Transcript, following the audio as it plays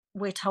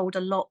we're told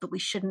a lot that we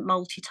shouldn't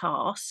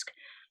multitask,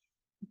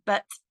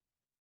 but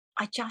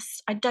I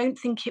don't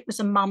think it was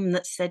a mum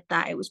that said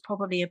that. It was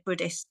probably a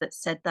Buddhist that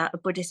said that. A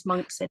Buddhist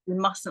monk said, "You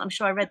mustn't." I'm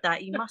sure I read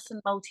that. You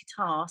mustn't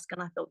multitask.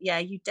 And I thought, yeah,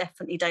 you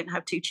definitely don't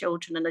have two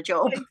children and a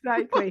job.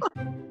 Exactly.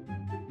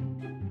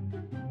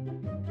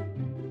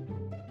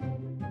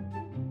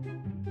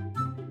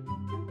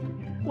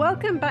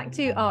 Welcome back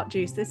to Art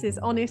Juice. This is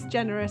honest,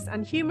 generous,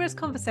 and humorous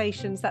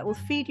conversations that will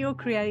feed your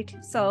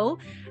creative soul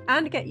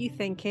and get you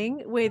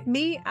thinking with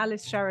me,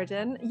 Alice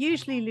Sheridan,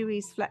 usually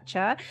Louise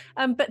Fletcher.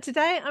 But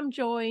today I'm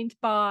joined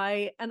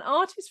by an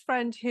artist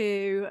friend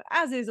who,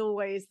 as is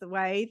always the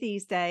way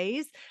these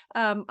days,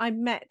 I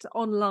met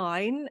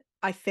online.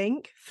 I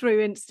think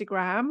through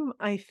Instagram,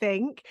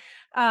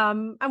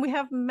 and we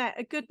have met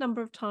a good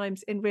number of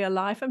times in real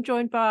life. I'm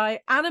joined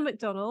by Anna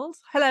McDonald.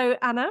 Hello,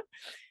 Anna.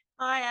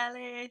 Hi,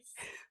 Alice.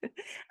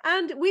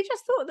 And we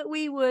just thought that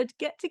we would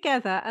get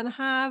together and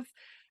have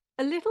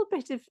a little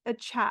bit of a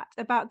chat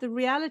about the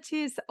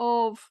realities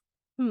of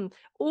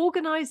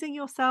organizing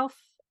yourself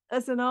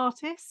as an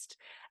artist.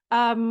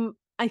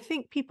 I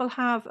think people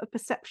have a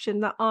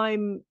perception that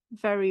I'm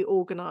very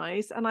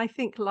organized, and I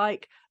think,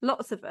 like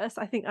lots of us,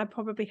 I think I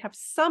probably have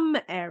some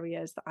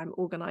areas that I'm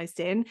organized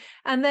in,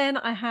 and then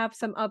I have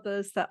some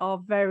others that are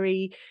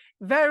very,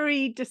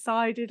 very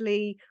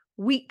decidedly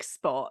weak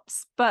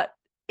spots. But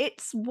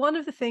it's one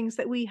of the things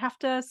that we have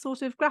to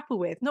sort of grapple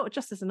with, not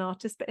just as an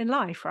artist, but in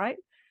life, right?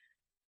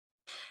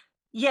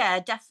 Yeah,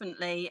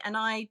 definitely. And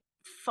I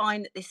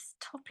find that this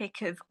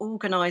topic of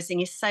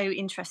organising is so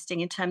interesting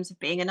in terms of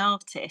being an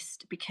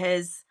artist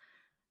because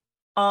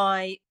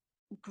I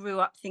grew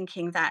up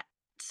thinking that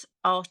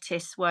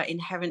artists were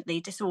inherently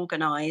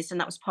disorganized and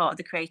that was part of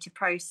the creative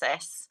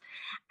process.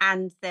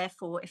 And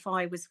therefore, if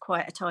I was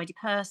quite a tidy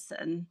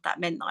person, that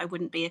meant that I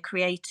wouldn't be a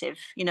creative,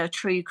 a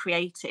true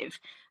creative.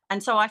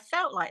 And so I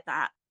felt like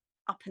that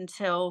up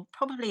until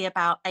probably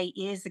about 8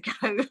 years ago.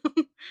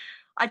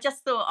 I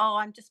just thought, oh,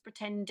 I'm just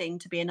pretending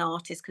to be an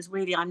artist because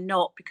really I'm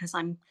not, because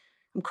I'm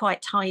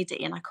quite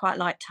tidy and I quite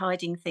like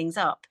tidying things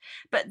up.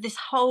 But this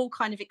whole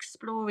kind of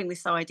exploring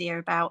this idea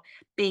about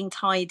being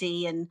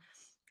tidy and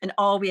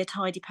are we a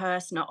tidy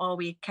person or are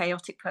we a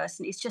chaotic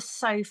person? It's just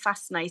so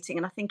fascinating.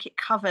 And I think it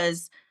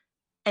covers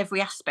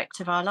every aspect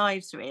of our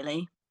lives,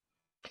 really.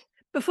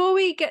 Before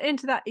we get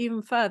into that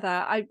even further,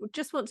 I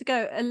just want to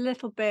go a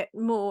little bit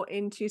more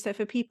into, so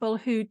for people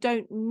who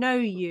don't know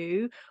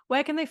you,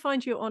 where can they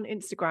find you on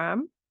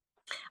Instagram?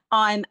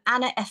 I'm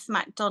Anna F.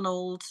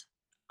 MacDonald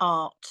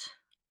Art.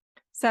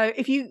 So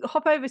if you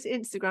hop over to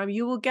Instagram,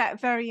 you will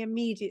get very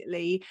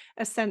immediately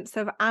a sense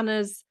of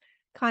Anna's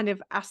kind of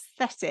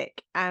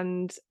aesthetic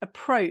and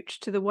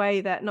approach to the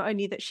way that not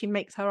only that she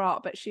makes her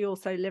art, but she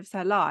also lives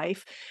her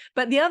life.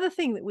 But the other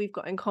thing that we've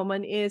got in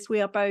common is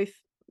we are both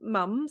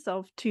mums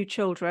of two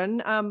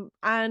children,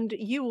 and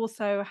you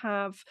also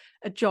have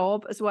a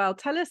job as well.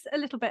 Tell us a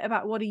little bit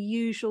about what a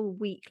usual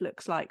week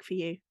looks like for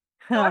you.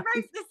 So I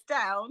wrote this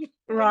down when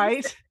you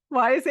Right. said,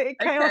 Why is it okay.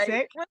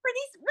 chaotic?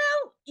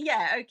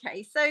 Yeah,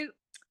 okay. So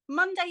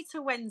Monday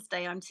to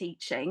Wednesday, I'm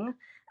teaching.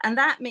 And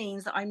that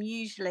means that I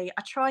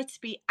try to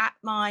be at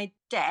my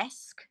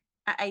desk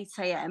at 8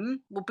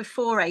 a.m. Well,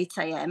 before 8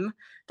 a.m.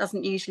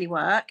 doesn't usually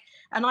work.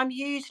 And I'm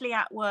usually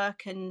at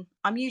work and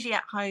I'm usually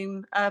at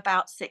home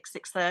about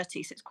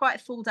 6:30. So it's quite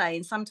a full day.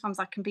 And sometimes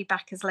I can be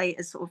back as late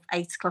as sort of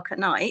 8 o'clock at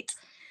night.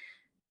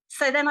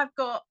 So then I've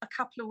got a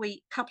couple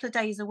of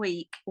days a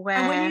week And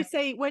where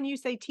when you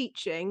say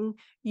teaching,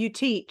 you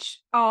teach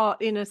art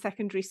in a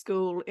secondary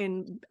school,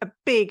 in a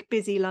big,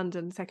 busy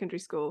London secondary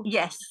school?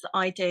 yes,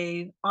 I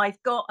do.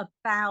 I've got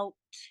about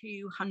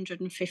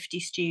 250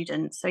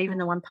 students. So even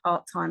Mm. though I'm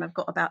part time, I've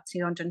got about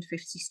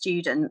 250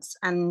 students.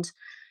 And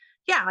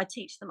yeah, I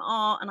teach them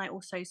art and I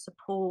also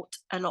support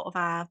a lot of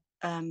our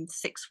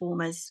sixth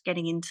formers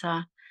getting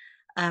into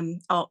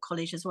art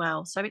college as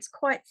well. So it's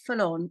quite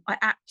full on. I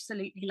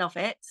absolutely love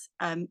it,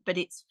 but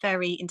it's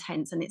very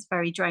intense and it's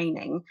very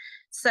draining.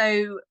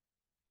 So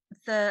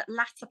the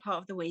latter part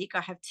of the week,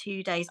 I have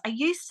 2 days. I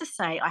used to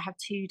say I have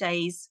 2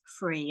 days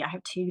free, I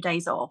have 2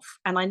 days off,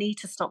 and I need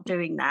to stop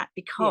doing that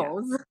Yeah.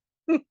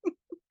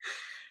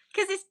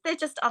 because they're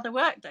just other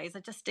work days. I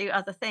just do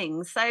other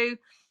things. So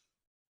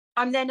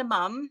I'm then a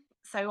mum,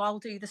 so I'll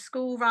do the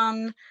school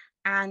run,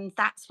 and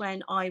that's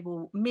when I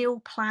will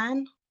meal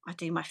plan. I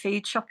do my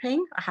food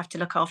shopping. I have to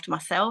look after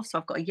myself, so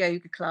I've got a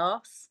yoga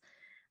class.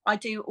 I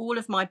do all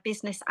of my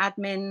business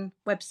admin,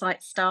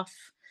 website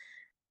stuff,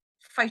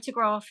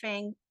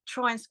 photographing,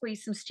 try and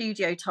squeeze some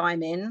studio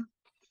time in,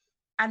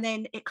 and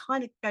then it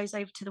kind of goes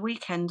over to the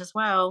weekend as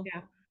well.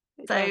 Yeah,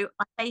 it So does.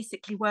 I'm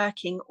basically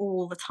working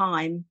all the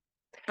time,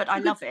 but I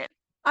Because love it.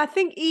 I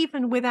think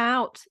even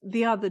without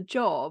the other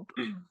job,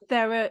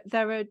 there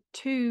are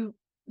two.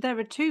 there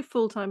are two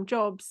full-time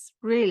jobs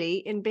really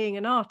in being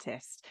an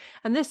artist.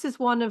 And this is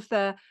one of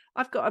the,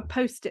 I've got a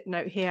post-it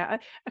note here.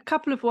 A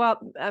couple of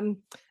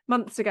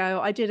months ago,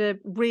 I did a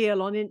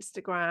reel on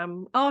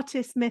Instagram,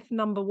 artist myth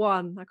number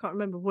one. I can't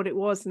remember what it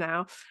was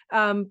now.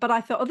 But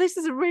I thought, oh, this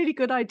is a really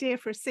good idea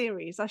for a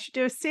series. I should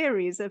do a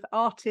series of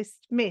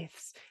artist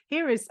myths.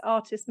 Here is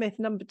artist myth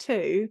number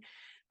two,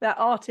 that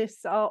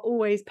artists are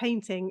always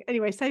painting.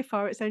 Anyway, so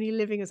far it's only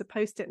living as a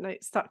post-it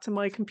note stuck to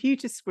my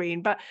computer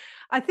screen. But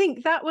I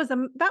think that was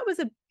a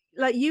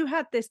like, you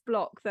had this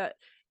block that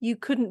you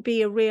couldn't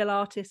be a real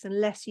artist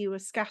unless you were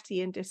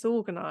scatty and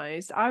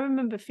disorganized. I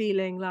remember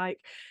feeling like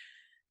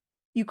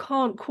you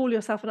can't call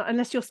yourself an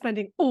unless you're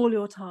spending all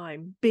your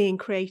time being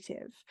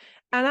creative.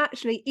 And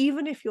actually,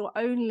 even if you're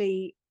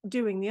only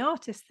doing the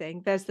artist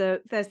thing, there's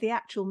the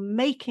actual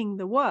making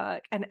the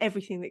work and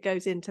everything that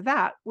goes into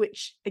that,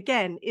 which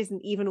again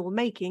isn't even all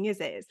making, is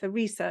it? It's the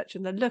research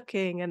and the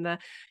looking and the,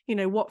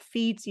 what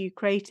feeds you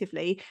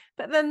creatively.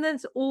 But then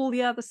there's all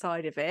the other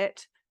side of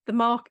it, the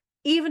mark.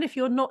 Even if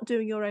you're not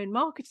doing your own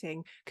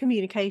marketing,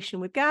 communication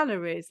with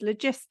galleries,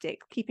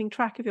 logistics, keeping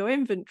track of your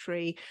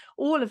inventory,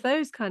 all of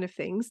those kind of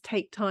things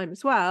take time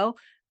as well.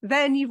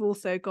 Then you've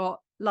also got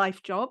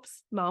life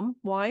jobs, mum,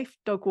 wife,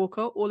 dog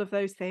walker, all of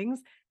those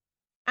things.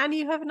 And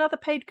you have another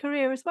paid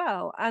career as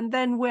well. And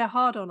then we're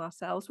hard on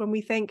ourselves when we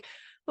think,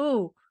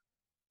 oh,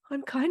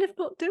 I'm kind of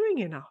not doing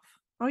enough.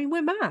 I mean,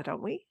 we're mad,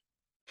 aren't we?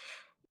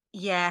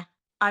 Yeah.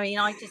 I mean,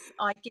 I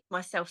give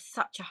myself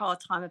such a hard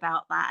time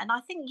about that. And I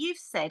think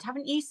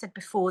haven't you said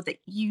before that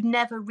there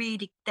never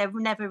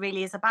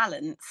really is a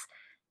balance.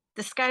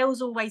 The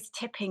scale's always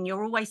tipping.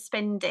 You're always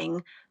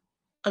spending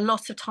a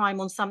lot of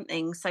time on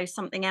something, so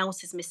something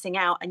else is missing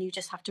out, and you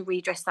just have to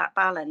redress that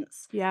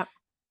balance Yeah.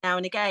 now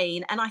and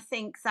again. And I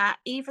think that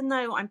even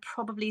though I'm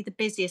probably the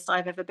busiest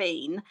I've ever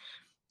been,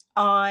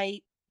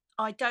 I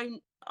I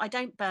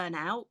don't burn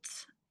out,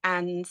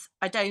 and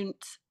I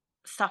don't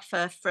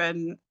suffer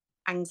from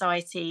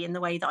anxiety in the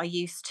way that I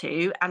used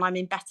to, and I'm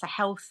in better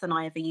health than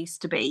I ever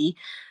used to be.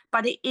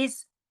 But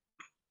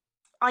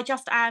I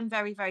just am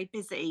very, very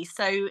busy.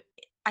 So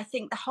I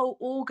think the whole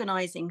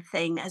organizing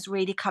thing has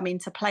really come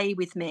into play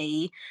with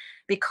me,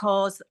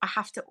 because I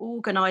have to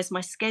organize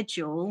my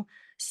schedule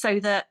so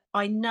that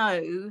I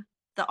know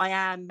that I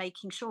am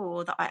making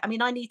sure that I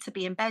mean, I need to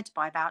be in bed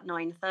by about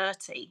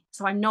 9:30.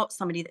 So I'm not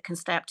somebody that can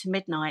stay up to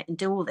midnight and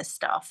do all this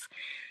stuff.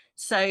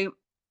 So,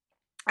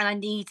 and I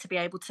need to be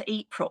able to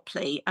eat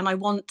properly, and I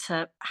want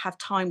to have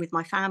time with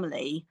my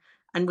family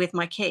and with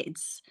my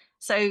kids.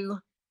 So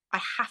I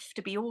have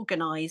to be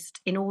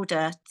organized in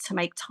order to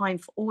make time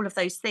for all of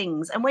those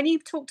things. And when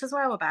you've talked as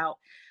well about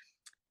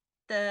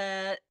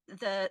the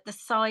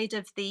side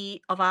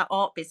of our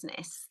art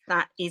business,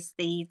 that is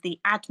the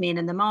admin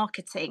and the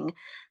marketing,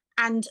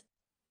 and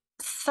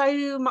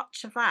so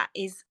much of that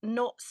is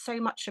not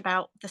so much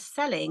about the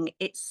selling,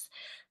 it's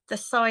the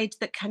side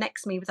that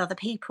connects me with other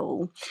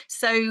people.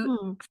 So,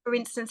 Hmm. for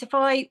instance, if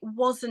I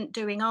wasn't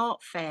doing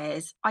art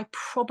fairs, I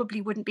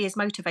probably wouldn't be as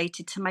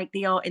motivated to make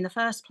the art in the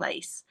first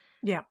place.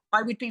 Yeah.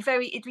 It'd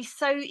be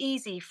so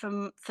easy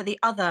for the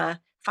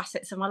other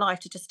facets of my life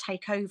to just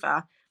take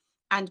over.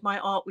 And my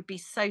art would be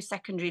so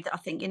secondary that I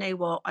think, you know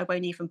what, I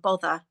won't even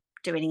bother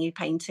doing a new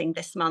painting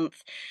this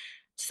month.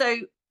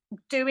 So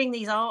doing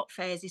these art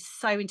fairs is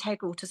so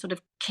integral to sort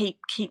of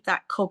keep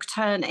that cog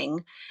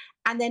turning.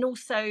 And then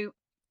also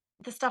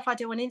the stuff I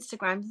do on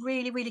Instagram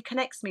really, really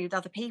connects me with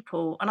other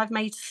people. And I've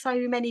made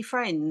so many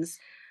friends,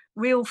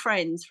 real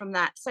friends from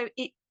that. So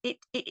it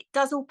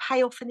does all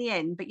pay off in the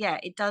end. But yeah,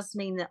 it does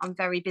mean that I'm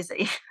very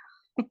busy.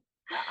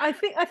 I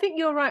think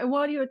you're right.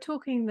 While you were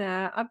talking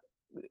there,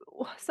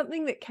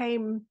 something that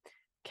came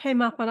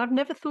up, and I've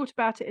never thought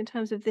about it in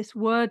terms of this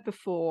word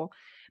before,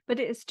 but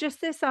it's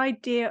just this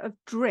idea of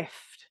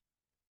drift.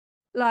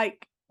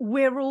 Like,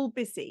 we're all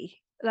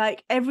busy.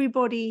 Like,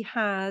 everybody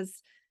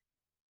has,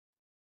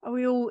 are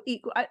we all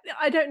equal?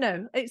 I don't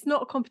know. It's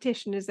not a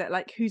competition, is it?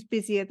 Like, who's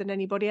busier than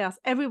anybody else?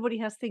 Everybody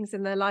has things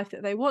in their life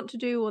that they want to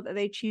do or that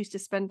they choose to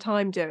spend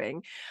time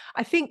doing.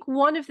 I think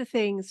one of the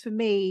things for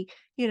me,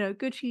 a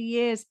good few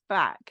years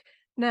back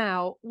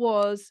now,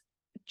 was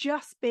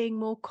just being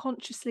more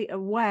consciously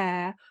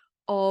aware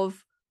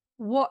of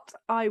what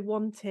I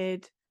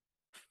wanted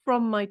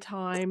from my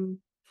time,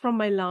 from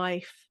my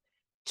life,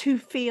 to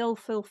feel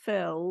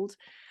fulfilled.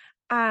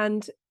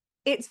 And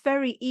it's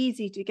very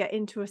easy to get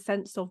into a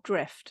sense of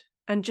drift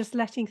and just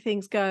letting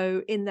things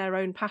go in their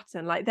own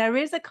pattern. Like, there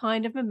is a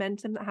kind of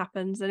momentum that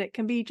happens and it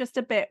can be just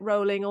a bit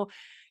rolling, or,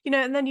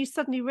 and then you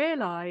suddenly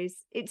realize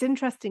it's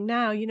interesting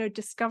now,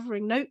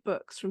 discovering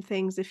notebooks from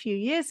things a few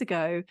years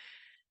ago.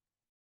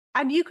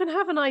 And you can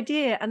have an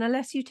idea, and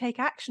unless you take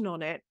action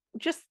on it,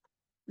 just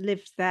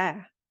lives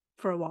there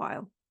for a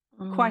while,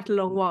 Mm. quite a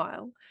long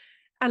while,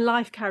 and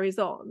life carries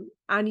on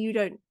and you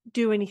don't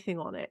do anything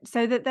on it.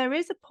 So that there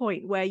is a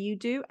point where you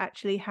do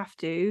actually have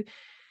to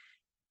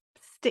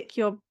stick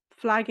your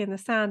flag in the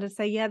sand and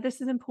say, yeah,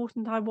 this is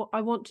important.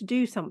 I want to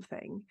do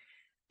something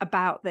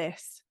about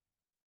this,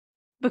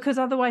 because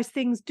otherwise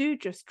things do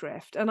just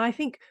drift. And I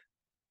think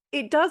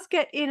it does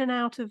get in and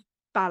out of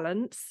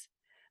balance.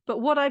 But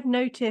what I've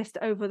noticed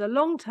over the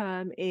long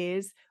term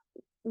is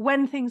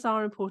when things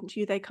are important to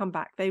you, they come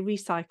back, they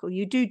recycle.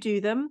 You do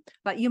them.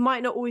 Like you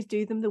might not always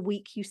do them the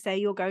week you say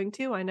you're going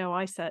to. I know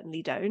I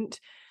certainly don't,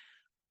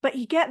 but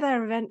you get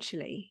there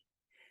eventually.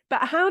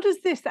 But how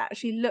does this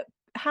actually look?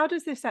 How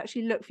does this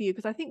actually look for you?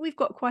 Because I think we've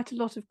got quite a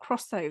lot of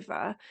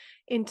crossover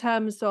in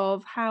terms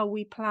of how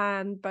we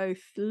plan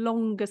both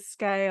longer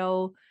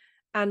scale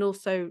and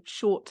also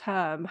short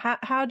term.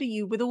 How do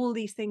you, with all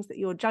these things that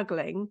you're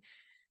juggling,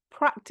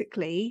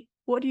 practically,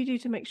 what do you do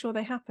to make sure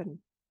they happen?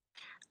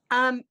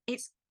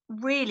 It's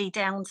really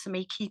down to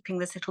me keeping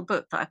this little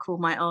book that I call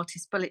my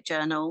artist bullet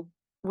journal,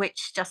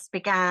 which just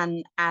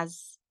began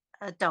as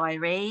a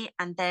diary.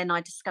 And then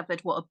I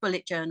discovered what a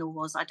bullet journal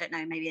was, I don't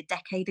know, maybe a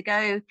decade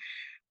ago.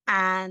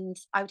 And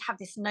I would have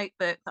this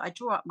notebook that I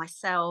draw up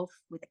myself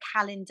with a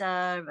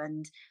calendar,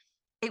 and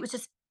it was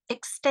just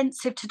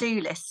extensive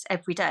to-do lists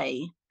every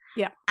day.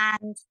 Yeah.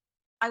 And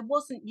I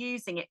wasn't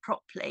using it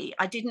properly.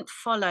 I didn't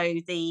follow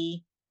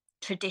the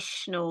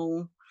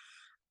traditional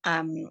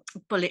um,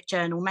 bullet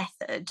journal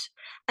method.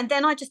 And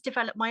then I just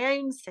developed my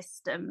own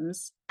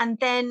systems. And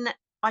then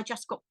I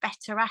just got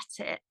better at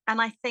it.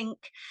 And I think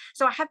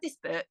so. I have this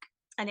book,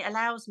 and it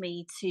allows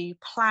me to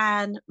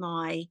plan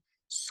my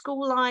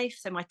school life,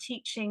 so my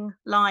teaching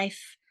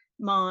life,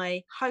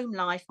 my home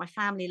life, my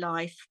family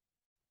life,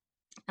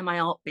 and my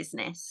art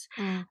business.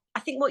 Mm,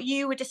 I think what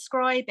you were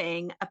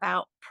describing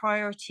about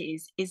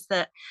priorities is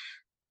that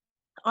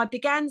I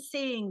began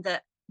seeing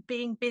that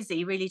being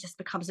busy really just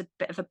becomes a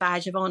bit of a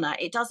badge of honor.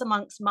 It does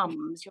amongst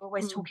mums. You're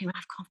always mm, talking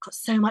about, I've got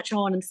so much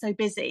on, I'm so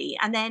busy.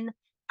 And then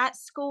at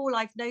school,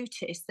 I've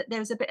noticed that there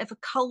was a bit of a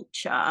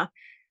culture.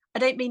 I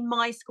don't mean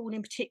my school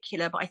in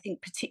particular, but I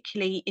think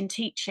particularly in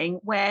teaching,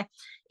 where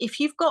if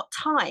you've got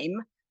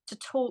time to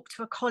talk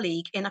to a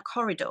colleague in a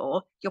corridor,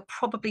 you're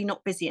probably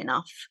not busy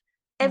enough.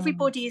 mm,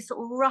 Everybody is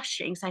sort of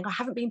rushing, saying, I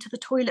haven't been to the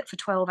toilet for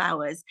 12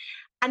 hours.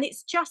 And it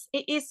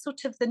is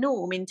sort of the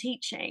norm in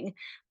teaching,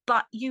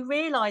 but you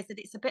realize that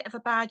it's a bit of a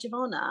badge of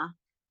honor.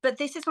 But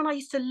this is when I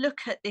used to look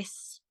at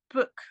this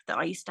book that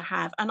I used to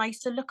have, and I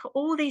used to look at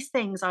all these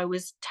things I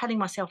was telling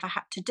myself I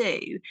had to do,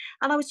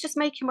 and I was just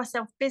making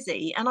myself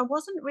busy and I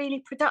wasn't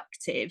really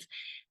productive.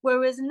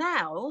 Whereas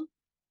now,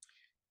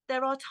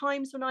 there are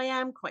times when I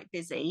am quite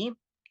busy,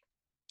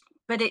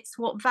 but it's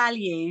what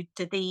value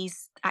do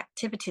these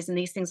activities and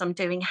these things I'm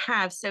doing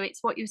have? So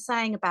it's what you're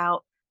saying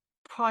about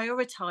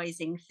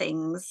prioritizing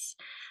things.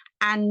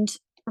 And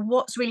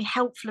what's really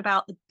helpful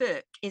about the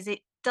book is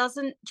it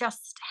doesn't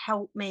just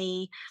help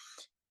me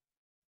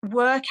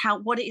work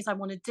out what it is I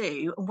want to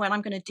do and when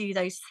I'm going to do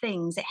those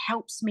things. It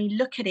helps me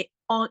look at it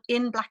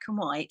in black and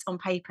white on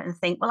paper and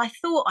think, well, I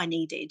thought I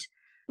needed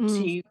mm.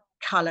 to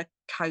color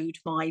code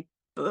my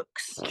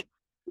books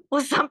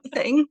or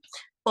something,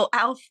 or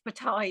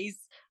alphabetize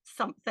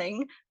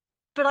something.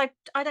 But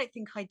I don't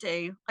think I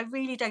do. I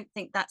really don't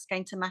think that's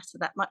going to matter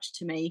that much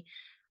to me.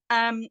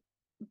 Um,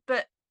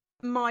 but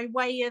my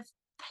way of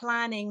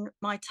planning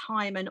my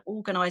time and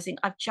organizing,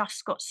 I've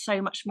just got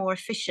so much more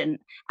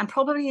efficient. And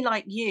probably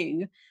like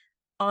you,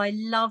 I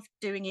love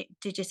doing it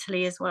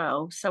digitally as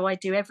well. So I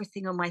do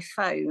everything on my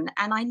phone.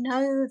 And I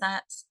know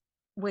that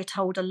we're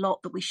told a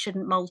lot that we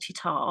shouldn't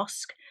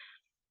multitask,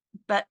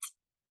 but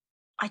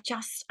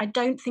I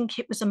don't think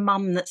it was a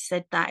mum that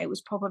said that. It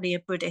was probably a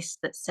Buddhist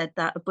that said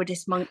that. A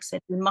Buddhist monk said,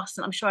 you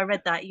mustn't, I'm sure I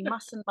read that, you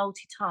mustn't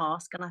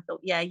multitask. And I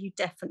thought, yeah, you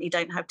definitely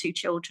don't have two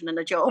children and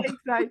a job.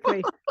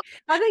 Exactly.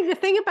 I think the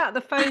thing about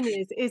the phone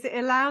is it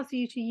allows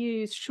you to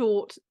use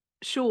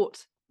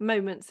short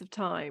moments of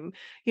time.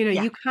 You know,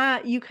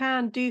 Yeah. you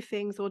can do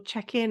things or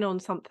check in on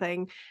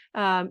something,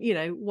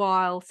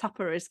 while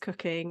supper is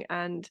cooking,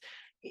 and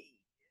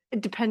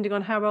depending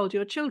on how old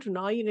your children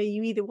are,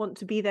 you either want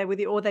to be there with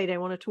you or they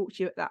don't want to talk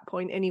to you at that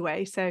point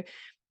anyway. So,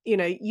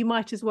 you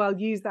might as well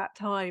use that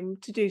time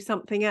to do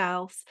something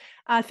else.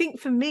 I think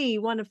for me,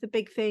 one of the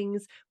big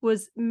things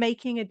was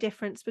making a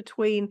difference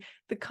between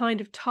the kind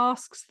of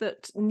tasks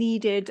that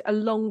needed a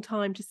long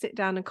time to sit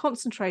down and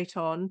concentrate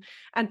on,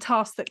 and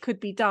tasks that could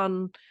be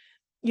done,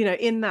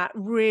 in that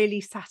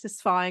really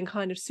satisfying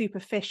kind of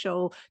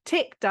superficial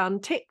tick done,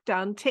 tick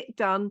done, tick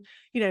done,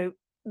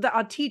 that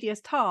are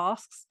tedious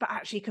tasks, but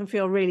actually can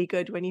feel really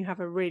good when you have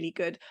a really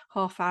good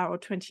half hour or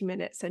 20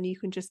 minutes and you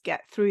can just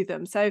get through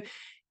them. So,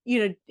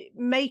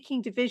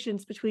 making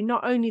divisions between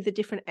not only the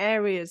different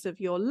areas of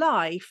your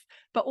life,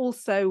 but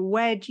also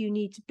where do you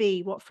need to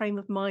be, what frame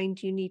of mind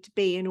do you need to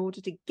be in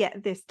order to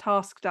get this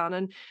task done.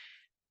 And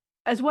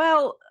as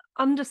well,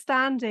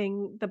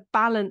 understanding the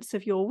balance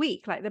of your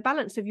week, like the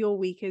balance of your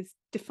week is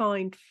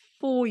defined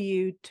for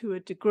you to a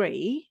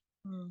degree,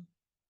 Mm.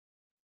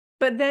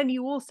 but then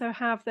you also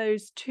have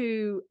those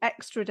 2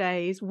 extra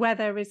days where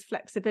there is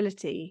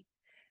flexibility,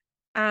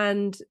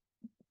 and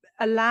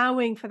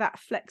allowing for that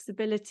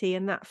flexibility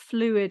and that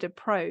fluid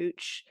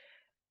approach.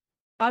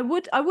 I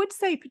would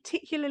say,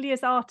 particularly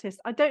as artists,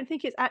 I don't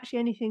think it's actually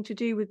anything to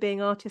do with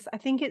being artists. I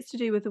think it's to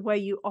do with the way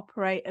you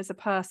operate as a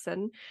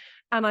person.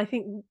 And I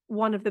think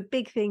one of the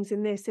big things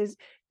in this is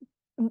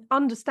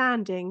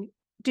understanding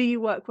Do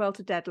you work well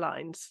to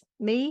deadlines?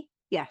 Me?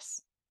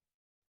 Yes.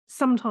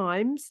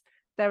 Sometimes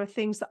there are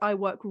things that I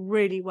work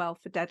really well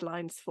for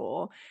deadlines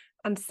for,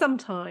 and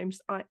sometimes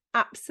I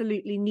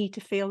absolutely need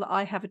to feel that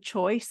I have a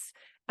choice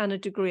and a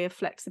degree of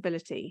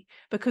flexibility,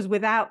 because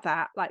without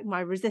that, like, my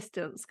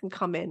resistance can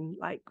come in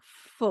like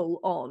full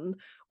on.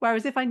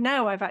 Whereas if I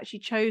know I've actually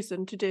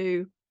chosen to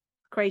do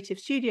creative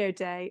studio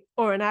day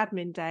or an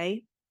admin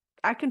day,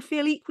 I can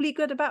feel equally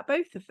good about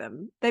both of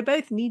them. They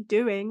both need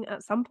doing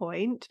at some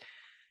point.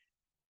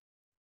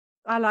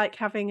 I like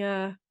having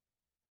a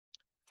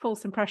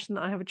false impression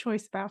that I have a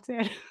choice about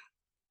it.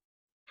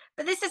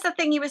 But this is the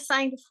thing you were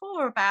saying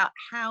before about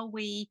how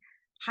we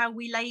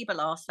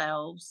label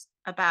ourselves,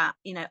 about,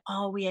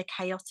 are we a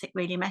chaotic,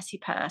 really messy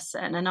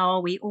person, and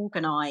are we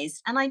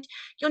organized? And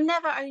you're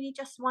never only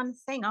just one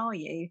thing, are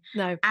you?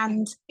 No.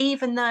 And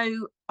even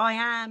though I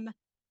am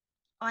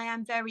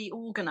very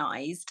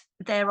organized,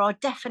 there are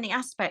definitely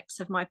aspects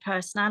of my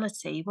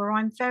personality where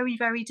I'm very,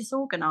 very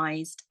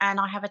disorganized, and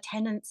I have a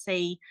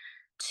tendency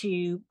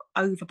to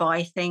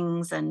overbuy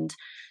things and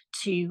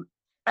to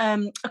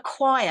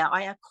acquire.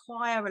 I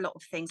acquire a lot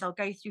of things. I'll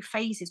go through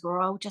phases where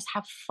I'll just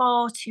have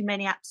far too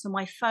many apps on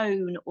my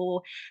phone,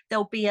 or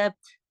there'll be a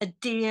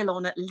deal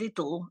on at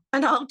Lidl,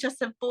 and I'll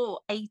just have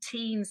bought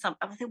 18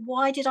 something. I think,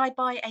 why did I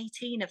buy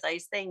 18 of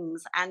those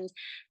things? And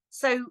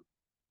so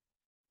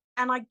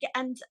and I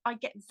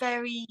get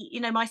very,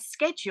 my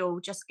schedule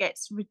just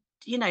gets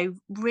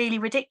really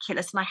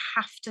ridiculous, and I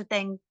have to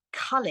then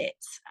cull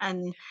it.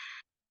 And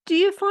Do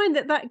you find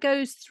that that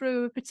goes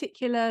through a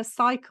particular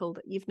cycle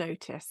that you've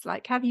noticed?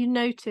 Like, have you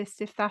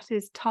noticed if that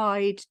is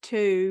tied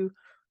to,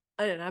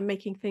 I don't know, I'm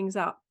making things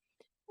up,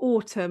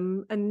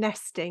 autumn and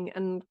nesting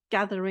and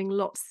gathering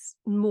lots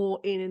more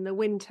in the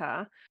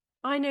winter?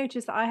 I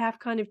notice that I have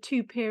kind of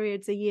 2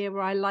 periods a year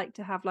where I like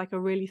to have like a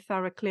really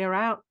thorough clear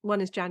out. One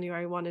is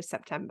January, one is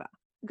September.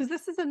 Because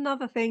this is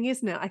another thing,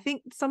 isn't it? I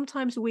think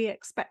sometimes we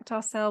expect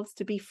ourselves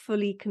to be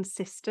fully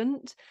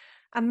consistent,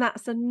 and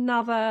that's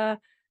another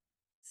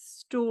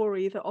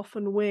story that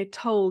often we're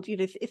told,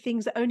 if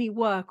things only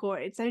work, or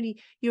it's only,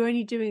 you're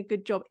only doing a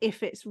good job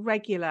if it's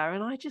regular.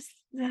 And I just,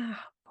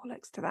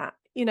 bollocks to that.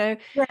 yeah,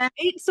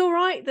 It's all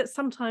right that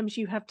sometimes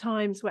you have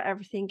times where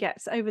everything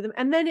gets over them,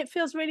 and then it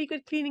feels really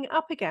good cleaning it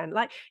up again.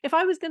 Like, if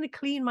I was going to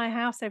clean my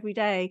house every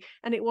day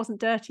and it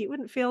wasn't dirty, it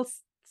wouldn't feel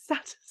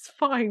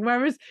satisfying.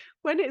 Whereas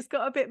when it's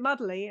got a bit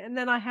muddly, and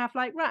then I have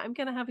like, right, I'm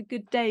going to have a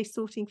good day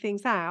sorting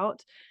things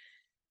out,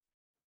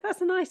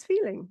 that's a nice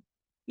feeling.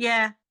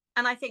 yeah.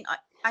 And I think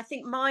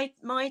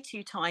my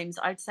two times,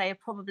 I'd say, are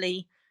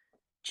probably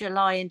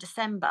July and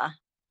December,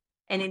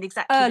 and in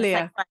exactly the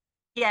same Earlier. way.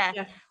 Yeah.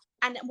 Yeah.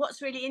 And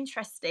what's really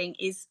interesting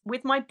is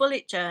with my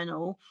bullet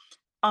journal,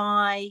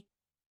 I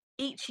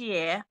each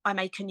year I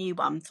make a new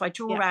one. So I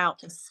draw Yeah.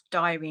 out this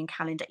diary and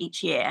calendar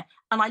each year,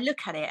 and I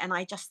look at it and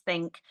I just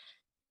think,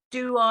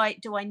 do I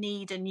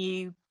need a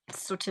new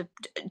sort of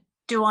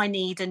do I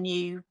need a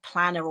new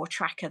planner or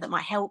tracker that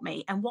might help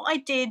me? And what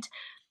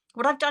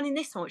I've done in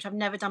this one, which I've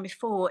never done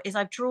before, is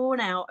I've drawn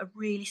out a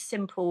really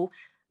simple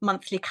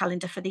monthly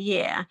calendar for the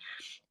year,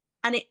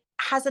 and it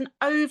has an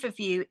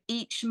overview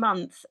each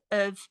month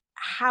of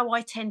how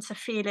I tend to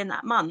feel in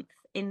that month,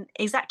 in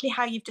exactly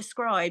how you've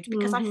described.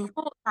 Because I Mhm.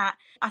 thought that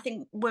I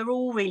think we're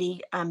all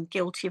really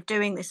guilty of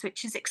doing this,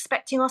 which is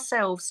expecting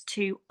ourselves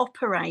to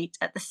operate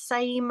Mm. at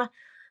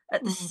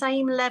the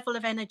same level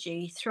of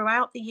energy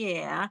throughout the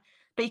year,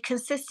 be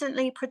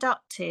consistently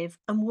productive,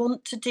 and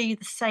want to do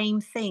the same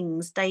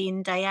things day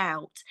in, day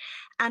out.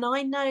 And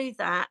I know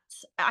that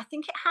I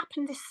think it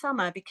happened this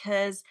summer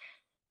because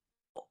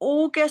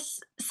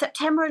August,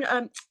 September,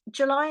 and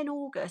July and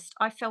August,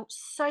 I felt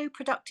so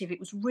productive. It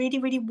was really,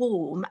 really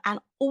warm, and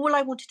all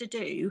I wanted to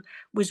do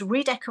was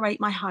redecorate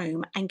my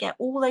home and get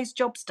all those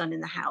jobs done in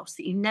the house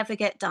that you never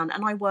get done.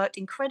 And I worked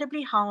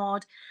incredibly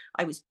hard.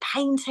 I was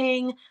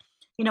painting,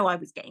 I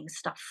was getting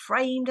stuff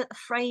framed at the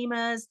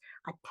framers.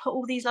 I put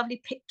all these lovely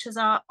pictures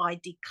up. I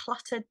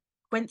decluttered,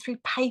 went through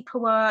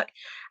paperwork,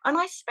 and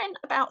I spent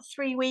about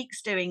 3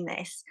 weeks doing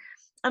this.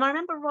 And I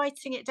remember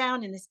writing it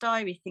down in this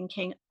diary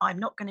thinking, I'm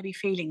not going to be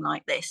feeling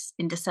like this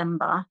in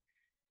December,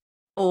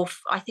 or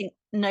I think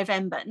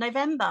November.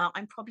 November,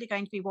 I'm probably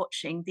going to be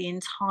watching the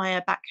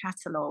entire back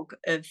catalogue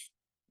of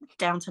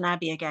Downton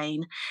Abbey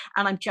again,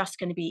 and I'm just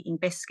going to be eating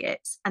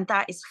biscuits. And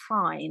that is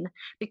fine,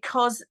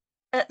 because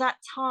at that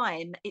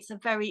time, it's a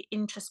very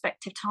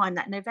introspective time.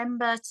 That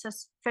November to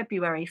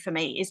February for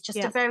me is just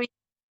a Yeah. very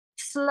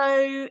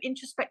slow,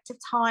 introspective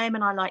time.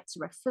 And I like to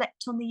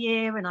reflect on the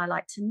year, and I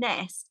like to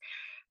nest,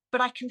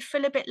 but I can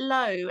feel a bit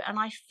low, and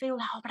I feel,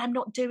 oh, but I'm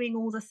not doing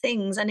all the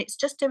things. And it's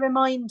just a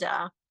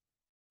reminder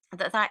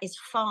that that is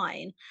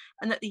fine,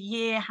 and that the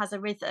year has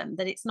a rhythm,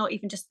 that it's not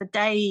even just the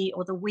day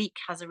or the week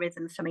has a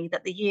rhythm for me,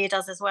 that the year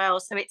does as well.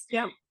 So it's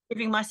Yeah.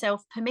 giving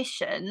myself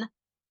permission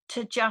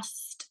to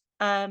just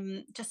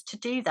to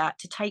do that,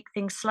 to take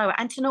things slower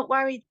and to not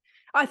worry.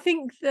 I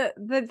think that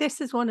this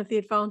is one of the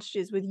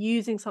advantages with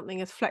using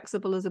something as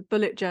flexible as a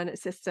bullet journal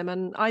system,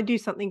 and I do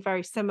something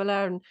very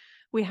similar. And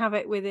We have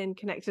it within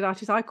Connected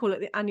Artists. I call it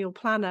the annual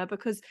planner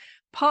because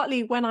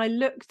partly when I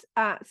looked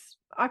at,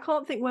 I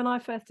can't think when I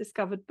first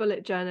discovered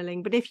bullet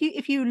journaling, but if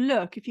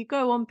you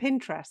go on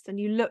Pinterest and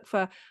you look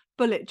for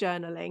bullet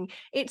journaling,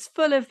 it's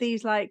full of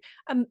these like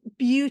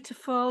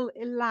beautiful,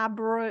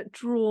 elaborate,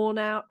 drawn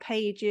out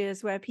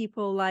pages where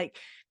people like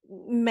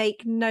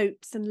make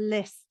notes and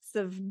lists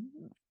of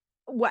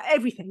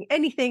everything,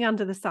 anything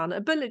under the sun.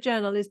 A bullet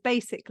journal is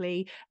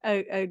basically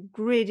a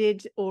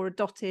gridded or a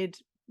dotted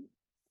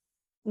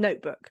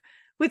notebook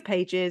with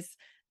pages,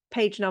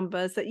 page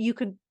numbers that you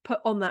can put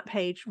on that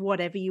page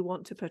whatever you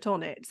want to put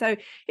on it. So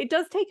it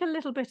does take a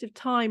little bit of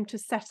time to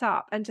set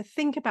up and to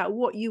think about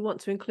what you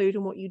want to include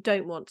and what you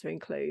don't want to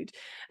include.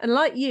 And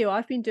like you,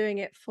 I've been doing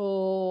it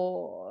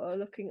for,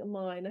 looking at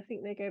mine, I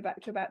think they go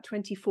back to about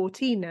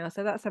 2014 now,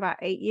 so that's about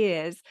 8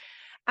 years.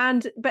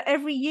 But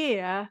every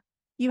year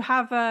you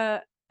have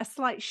a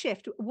slight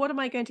shift. What am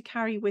I going to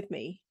carry with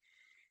me?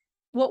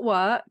 What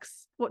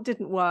works? What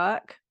didn't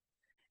work?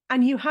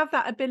 And you have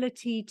that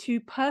ability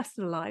to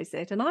personalize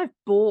it. And I've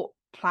bought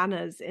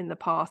planners in the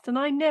past and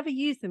I never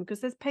use them because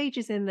there's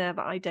pages in there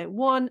that I don't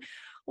want,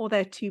 or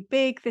they're too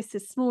big. This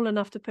is small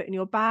enough to put in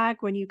your bag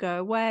when you go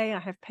away. I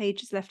have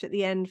pages left at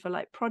the end for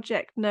like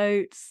project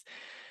notes.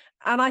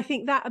 And I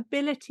think that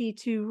ability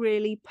to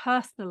really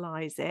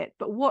personalize it.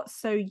 But what's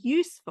so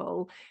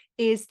useful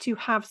is to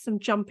have some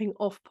jumping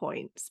off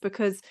points,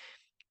 because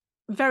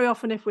very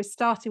often if we're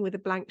starting with a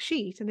blank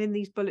sheet, and in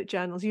these bullet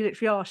journals you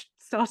literally are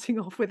starting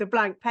off with a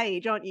blank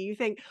page, aren't you? You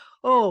think,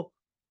 oh,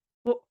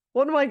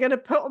 what am I going to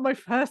put on my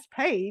first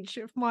page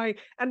of my,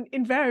 and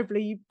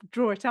invariably you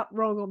draw it up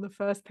wrong on the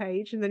first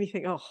page and then you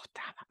think, oh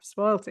damn, I've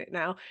spoiled it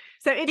now.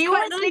 So Do it's you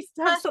quite always leave nice to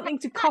the have first something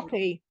page to blank?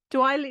 copy.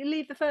 Do I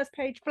leave the first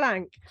page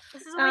blank?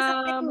 This is always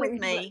a thing Let with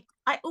me have a look. me.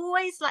 I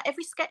always, like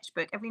every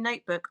sketchbook, every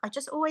notebook, I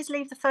just always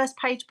leave the first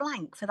page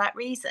blank for that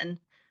reason.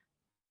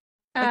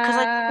 Because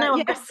I know I'm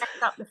going to Yes.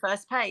 mess up the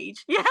first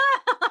page. Yeah,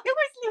 I always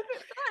leave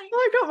it blank.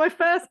 I got my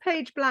first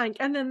page blank,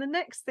 and then the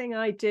next thing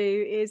I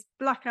do is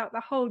black out the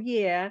whole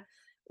year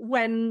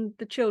when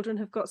the children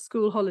have got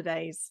school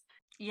holidays.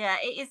 Yeah,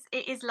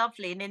 it is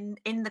lovely. And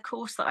in the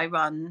course that I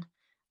run,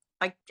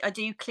 I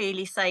do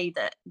clearly say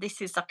that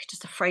this is like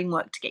just a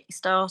framework to get you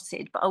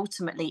started, but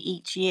ultimately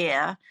each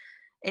year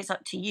it's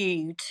up to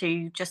you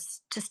to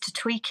just to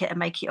tweak it and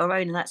make it your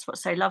own, and that's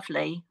what's so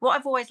lovely. What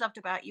I've always loved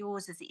about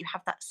yours is that you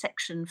have that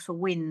section for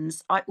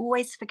wins. I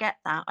always forget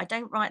that. I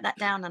don't write that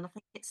down, and I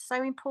think it's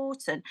so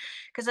important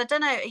because I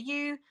don't know, are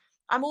you,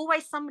 I'm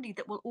always somebody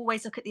that will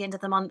always look at the end of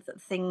the month at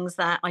things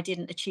that I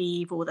didn't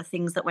achieve or the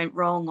things that went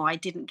wrong or I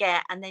didn't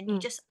get, and then you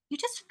Mm, just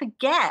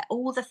forget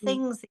all the mm,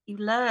 things that you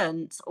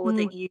learned or mm.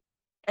 that you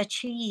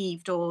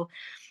achieved or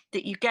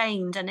that you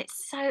gained, and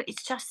it's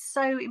just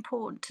so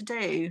important to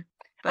do.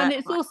 And But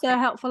it's also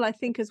helpful, I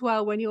think, as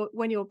well, when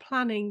you're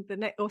planning the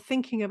next or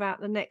thinking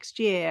about the next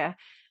year,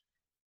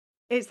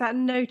 it's that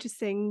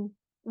noticing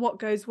what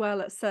goes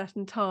well at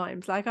certain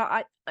times. Like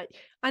I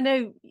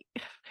know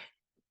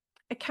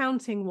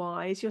accounting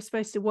wise, you're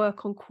supposed to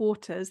work on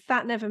quarters.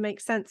 That never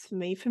makes sense for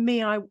me. For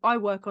me, I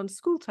work on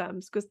school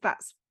terms because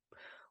that's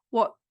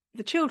what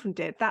the children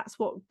did. That's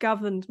what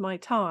governed my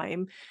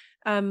time.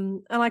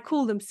 And I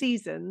call them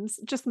seasons,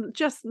 just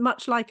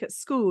much like at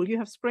school. You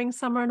have spring,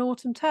 summer, and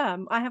autumn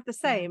term. I have the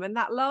yeah. same. And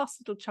that last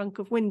little chunk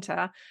of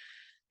winter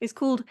is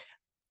called,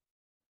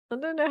 I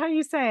don't know how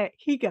you say it,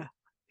 Huga,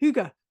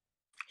 Huga.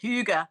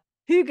 Huga.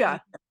 Huga.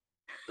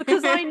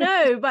 Because I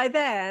know by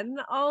then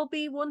I'll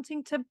be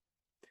wanting to,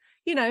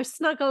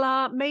 snuggle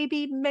up,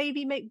 maybe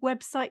make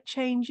website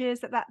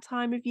changes at that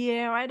time of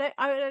year. I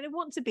don't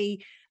want to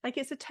be like,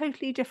 it's a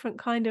totally different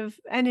kind of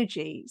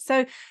energy.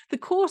 So the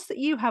course that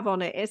you have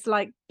on it is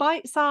like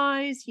bite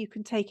size, you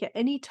can take it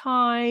any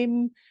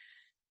time.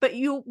 But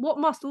what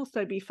must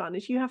also be fun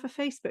is you have a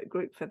Facebook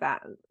group for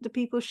that. Do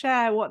people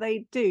share what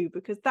they do?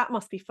 Because that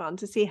must be fun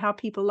to see how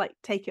people like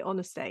take it on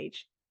a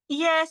stage.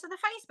 Yeah, so the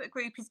Facebook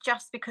group is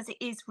just because it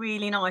is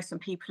really nice when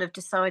people have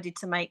decided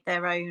to make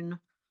their own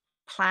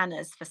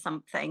planners for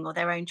something or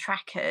their own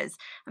trackers,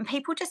 and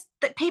people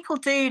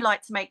do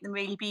like to make them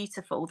really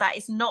beautiful. That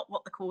is not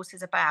what the course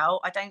is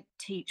about. I don't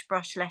teach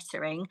brush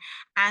lettering,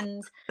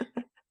 and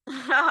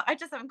I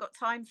just haven't got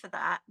time for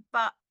that.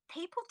 But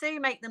people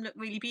do make them look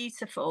really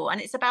beautiful, and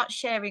it's about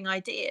sharing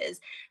ideas.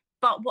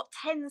 But what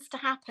tends to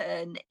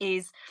happen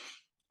is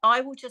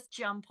I will just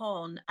jump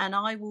on and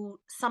I will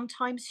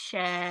sometimes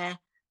share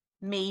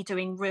me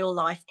doing real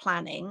life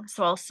planning.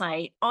 So I'll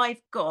say,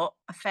 I've got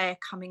a fair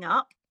coming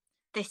up.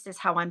 This is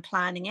how I'm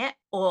planning it.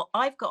 Or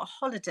I've got a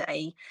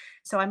holiday.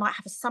 So I might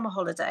have a summer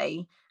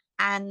holiday.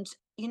 And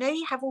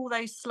you have all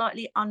those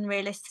slightly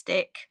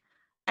unrealistic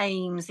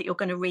aims that you're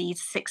going to read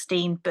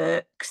 16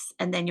 books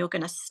and then you're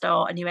going to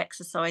start a new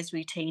exercise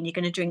routine. You're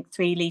going to drink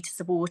 3 litres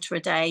of water a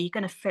day. You're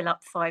going to fill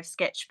up 5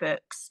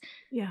 sketchbooks,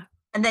 Yeah.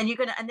 you're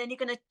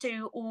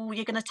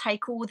gonna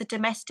take all the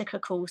Domestika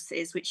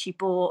courses which you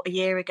bought a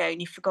year ago and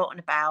you've forgotten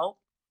about,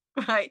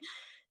 right?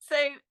 So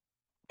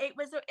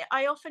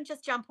I often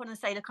just jump on and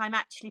say, look, I'm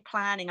actually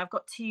planning. I've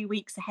got 2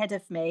 weeks ahead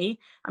of me.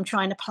 I'm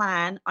trying to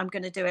plan. I'm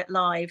going to do it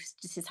live.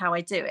 This is how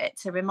I do it,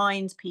 to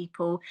remind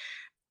people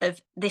of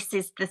this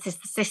is the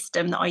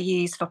system that I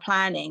use for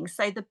planning.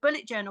 So the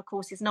bullet journal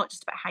course is not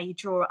just about how you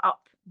draw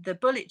up the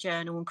bullet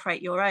journal and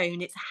create your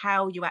own, it's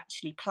how you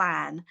actually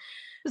plan,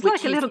 It's like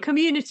which a is, little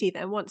community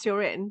then once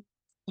you're in.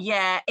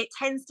 yeah, it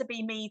tends to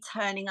be me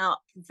turning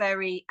up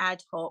very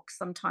ad hoc,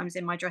 sometimes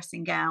in my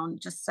dressing gown,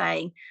 just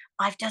saying,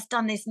 I've just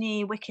done this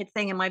new wicked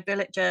thing in my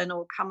bullet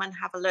journal. Come and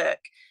have a look,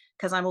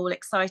 because I'm all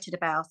excited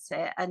about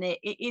it. And it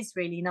is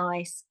really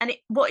nice. And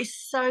what is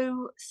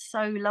so,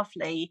 so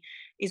lovely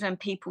is when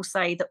people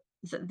say that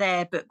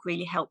their book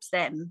really helps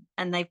them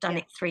and they've done Yeah.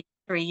 it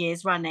three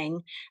years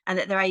running, and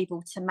that they're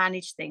able to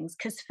manage things.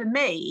 Because for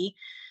me,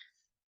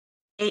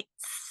 it's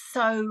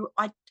so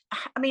I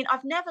mean,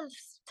 I've never,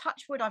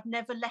 touch wood, I've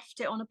never left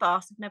it on a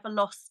bus, I've never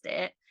lost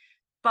it,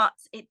 but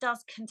it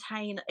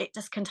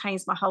just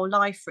contains my whole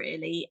life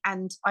really,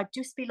 and I'd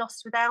just be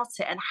lost without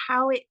it. And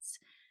how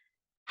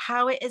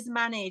it has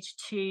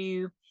managed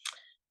to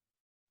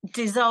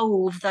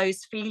dissolve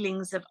those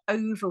feelings of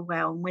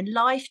overwhelm when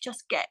life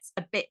just gets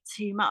a bit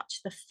too much.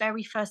 The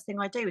very first thing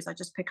I do is I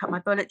just pick up my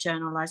bullet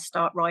journal, I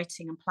start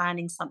writing and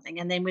planning something,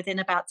 and then within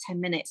about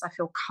 10 minutes I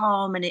feel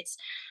calm, and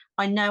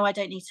I know I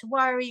don't need to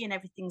worry, and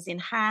everything's in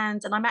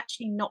hand, and I'm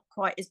actually not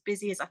quite as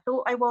busy as I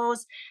thought I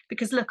was,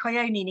 because look, I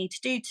only need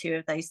to do 2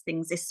 of those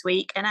things this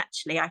week, and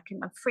actually I'm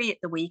free at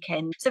the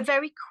weekend. So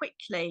very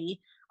quickly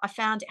I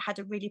found it had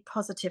a really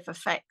positive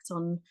effect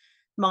on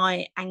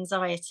my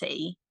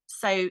anxiety.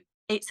 So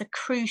it's a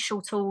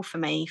crucial tool for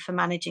me for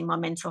managing my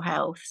mental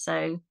health.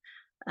 So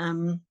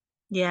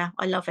yeah,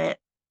 I love it.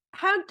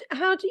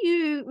 How do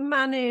you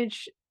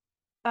manage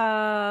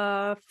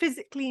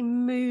physically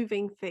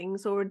moving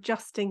things or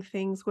adjusting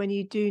things when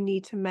you do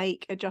need to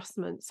make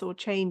adjustments or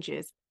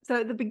changes? So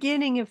at the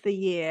beginning of the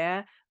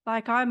year,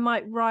 like I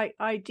might write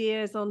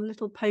ideas on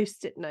little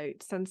post-it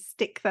notes and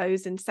stick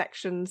those in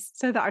sections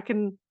so that I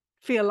can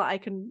feel like I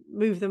can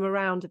move them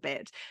around a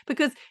bit,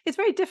 because it's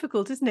very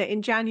difficult, isn't it,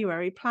 in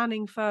January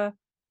planning for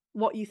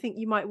what you think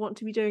you might want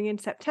to be doing in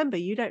September.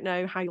 You don't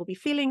know how you'll be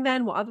feeling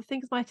then, what other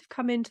things might have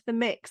come into the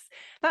mix.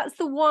 That's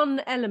the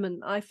one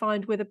element I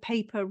find with a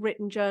paper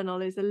written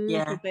journal is a little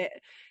Yeah. bit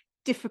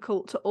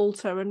difficult to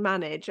alter and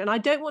manage. And I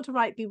don't want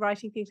to be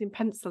writing things in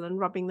pencil and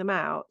rubbing them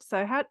out.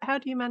 So how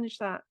do you manage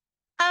that?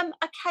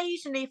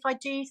 Occasionally, if I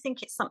do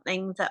think it's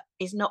something that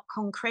is not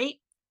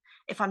concrete,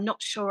 if I'm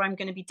not sure I'm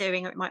going to be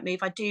doing or it might move,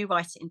 I do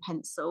write it in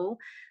pencil.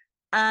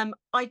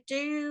 I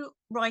do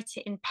write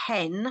it in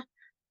pen,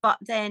 but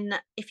then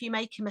if you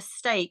make a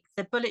mistake,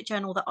 the bullet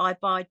journal that I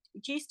buy,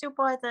 do you still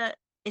buy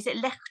is it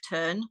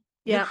Lectern?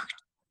 Yeah.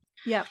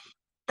 Yeah.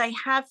 They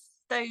have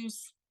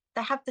those,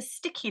 they have the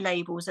sticky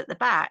labels at the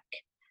back,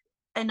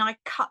 and I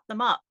cut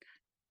them up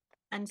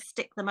and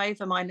stick them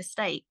over my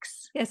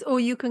mistakes. Yes. Or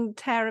you can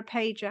tear a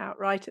page out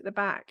right at the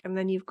back and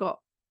then you've got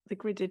the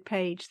gridded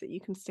page that you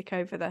can stick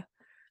over the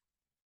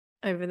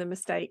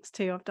mistakes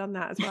too. I've done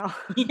that as well.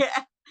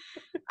 Yeah.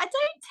 I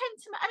don't tend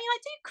to. I mean, I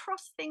do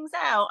cross things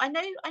out. I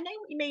know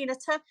what you mean.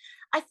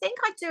 I think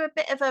I do a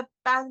bit of a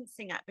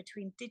balancing act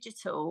between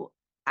digital,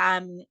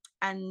 and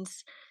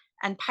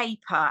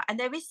paper. And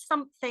there is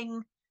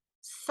something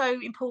so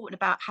important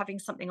about having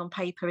something on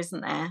paper,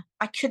 isn't there?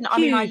 I couldn't. I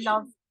mean, I Huge,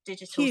 love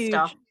digital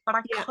stuff, huge. but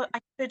Yeah.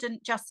 I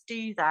couldn't just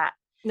do that.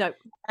 No.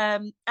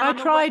 And I'm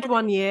aware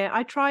that.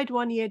 I tried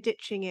one year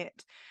ditching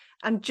it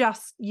and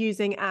just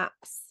using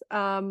apps.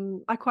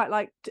 I quite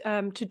liked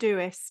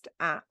Todoist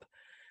app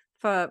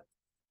for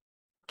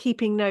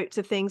keeping notes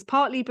of things,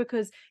 partly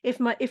because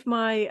if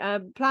my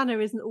planner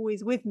isn't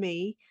always with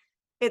me,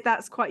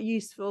 that's quite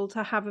useful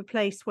to have a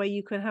place where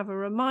you can have a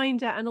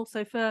reminder, and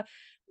also for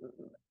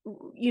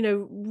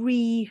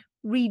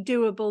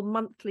redoable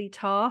monthly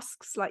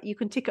tasks, like you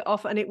can tick it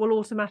off and it will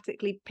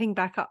automatically ping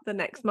back up the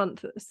next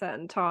month at a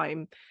certain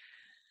time.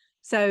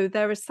 So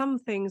there are some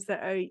things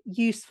that are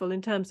useful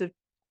in terms of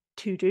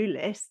to-do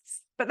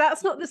lists, but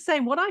that's not the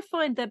same. What I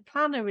find the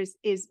planner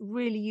is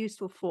really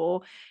useful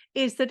for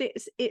is that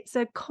it's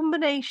a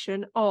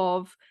combination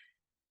of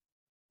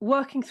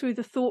working through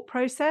the thought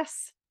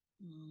process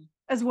Mm,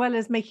 as well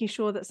as making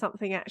sure that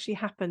something actually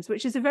happens,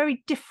 which is a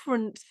very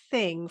different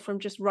thing from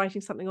just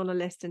writing something on a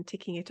list and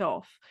ticking it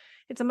off.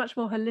 It's a much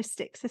more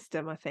holistic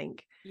system, I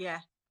think. yeah.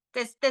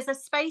 There's a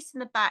space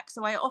in the back,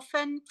 so I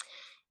often,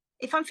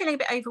 if I'm feeling a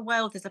bit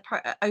overwhelmed,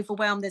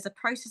 there's a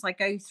process I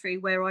go through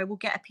where I will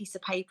get a piece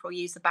of paper or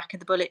use the back of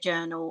the bullet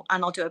journal,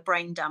 and I'll do a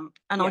brain dump,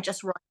 and I'll Yeah.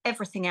 just write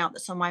everything out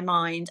that's on my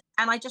mind,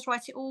 and I just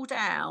write it all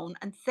down,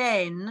 and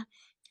then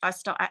I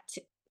start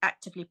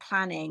actively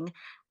planning.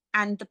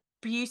 And the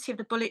beauty of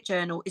the bullet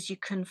journal is you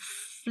can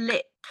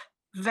flip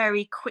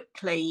very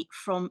quickly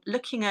from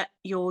looking at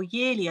your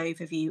yearly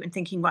overview and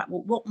thinking, right,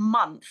 well, what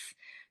month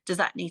does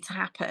that need to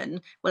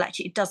happen? Well,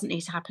 actually, it doesn't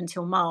need to happen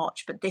till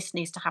March, but this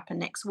needs to happen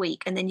next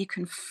week. And then you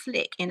can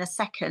flick in a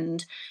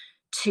second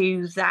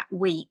to that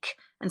week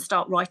and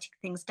start writing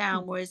things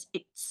down. Mhm. Whereas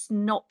it's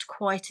not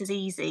quite as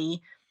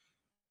easy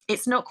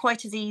it's not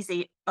quite as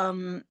easy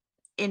in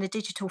a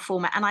digital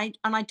format.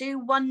 And I do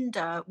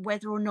wonder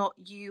whether or not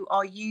you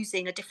are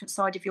using a different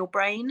side of your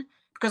brain,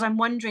 because I'm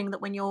wondering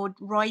that when you're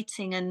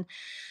writing and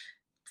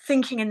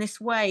thinking in this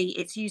way,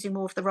 it's using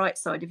more of the right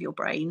side of your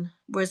brain,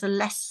 whereas the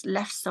less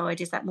left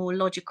side is that more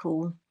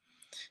logical,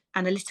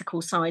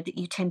 analytical side that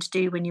you tend to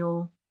do when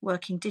you're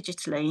working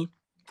digitally.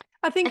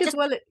 I think I as just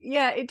well,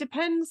 yeah, it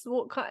depends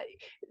what kind.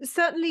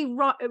 Certainly,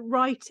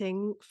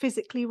 writing,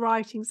 physically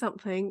writing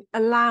something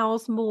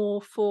allows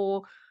more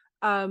for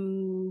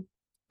um,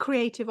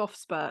 creative off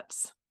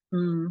spurts,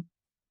 mm,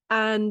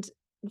 and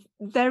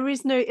there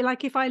is no,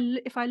 like, if I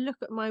look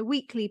at my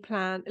weekly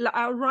plan, like,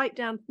 I'll write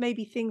down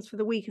maybe things for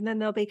the week, and then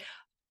there'll be,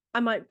 I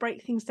might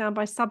break things down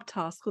by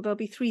subtask, or there'll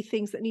be 3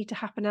 things that need to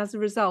happen as a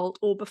result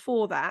or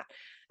before that,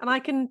 and I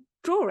can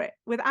draw it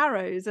with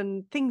arrows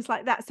and things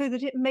like that so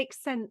that it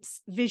makes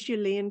sense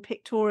visually and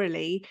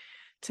pictorially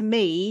to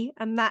me,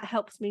 and that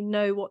helps me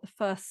know what the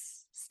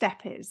first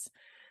step is.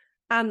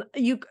 And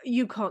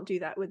you can't do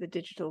that with a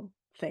digital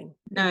thing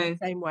in the no.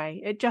 same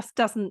way. It just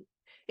doesn't,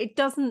 it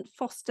doesn't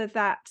foster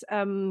that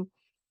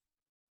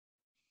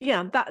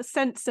yeah, that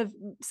sense of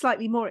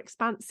slightly more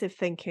expansive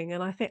thinking,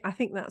 and I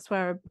think that's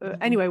where, Mm.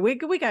 anyway,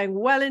 we're going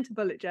well into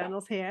bullet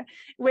journals here,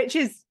 which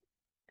is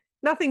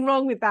nothing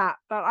wrong with that,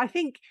 but I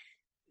think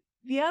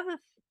the other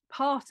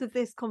part of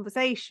this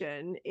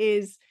conversation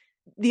is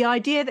the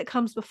idea that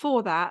comes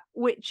before that,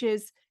 which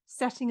is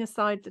setting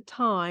aside the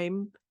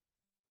time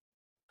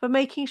for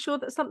making sure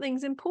that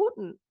something's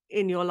important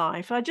in your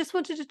life. I just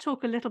wanted to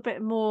talk a little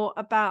bit more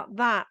about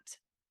that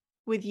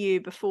with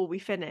you before we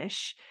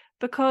finish,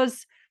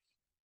 because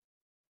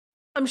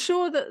I'm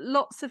sure that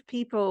lots of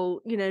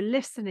people,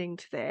 listening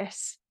to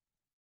this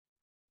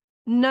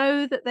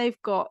know that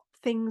they've got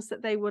things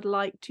that they would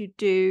like to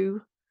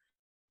do,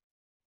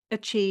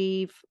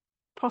 achieve,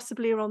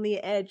 possibly are on the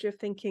edge of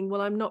thinking,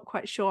 well, I'm not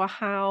quite sure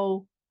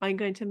how I'm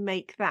going to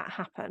make that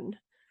happen.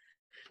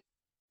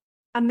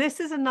 And this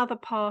is another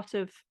part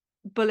of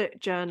bullet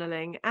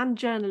journaling and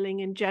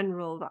journaling in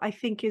general that I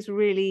think is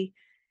really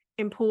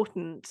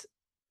important.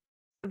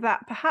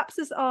 That perhaps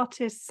as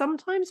artists,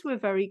 sometimes we're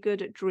very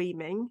good at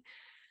dreaming,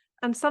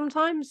 and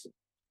sometimes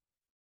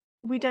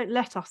we don't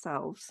let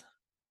ourselves.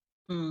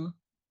 Mm.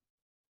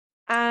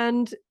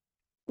 And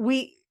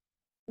we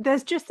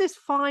there's just this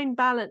fine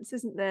balance,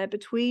 isn't there,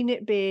 between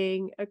it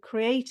being a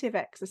creative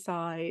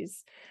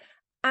exercise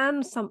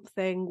and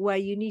something where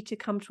you need to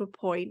come to a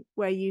point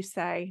where you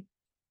say,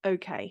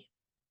 okay,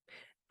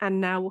 and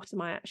now what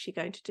am I actually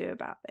going to do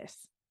about this?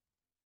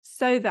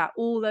 So that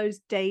all those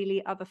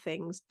daily other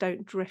things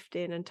don't drift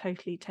in and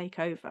totally take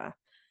over.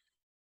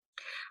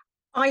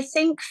 I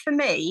think for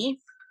me,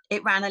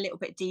 it ran a little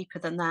bit deeper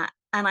than that.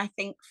 And I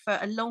think for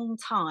a long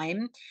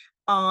time,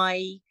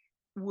 I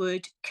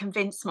would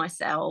convince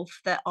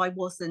myself that I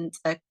wasn't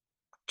a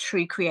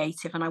true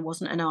creative and I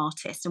wasn't an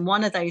artist. And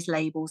one of those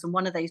labels and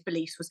one of those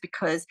beliefs was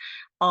because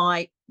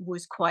I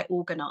was quite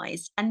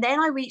organized. And then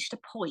I reached a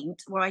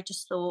point where I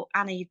just thought,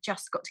 Anna, you've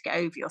just got to get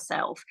over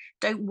yourself.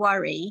 Don't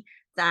worry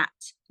that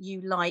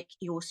you like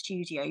your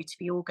studio to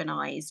be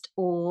organized,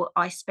 or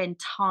I spend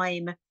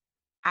time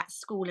at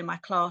school in my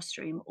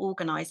classroom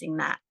organizing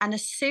that. And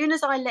as soon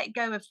as I let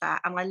go of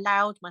that and I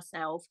allowed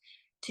myself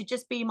to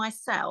just be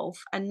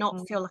myself and not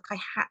Mm, feel like I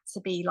had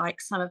to be like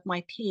some of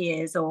my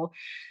peers or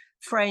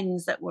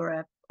friends that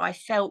I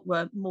felt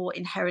were more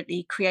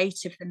inherently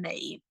creative than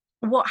me,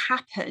 what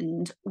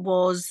happened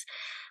was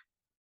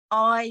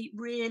I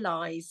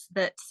realized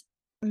that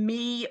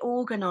me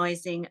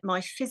organizing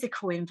my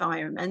physical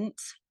environment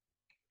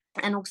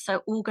and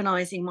also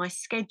organizing my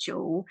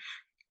schedule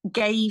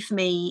gave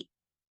me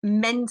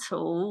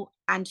mental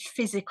and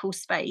physical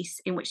space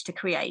in which to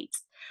create.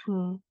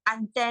 mm,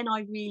 And then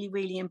I really,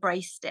 really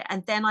embraced it.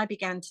 And then I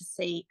began to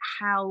see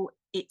how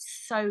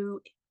it's so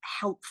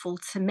helpful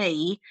to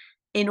me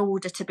in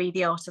order to be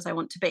the artist I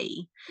want to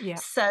be. yeah,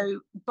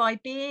 So by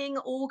being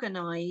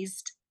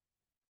organized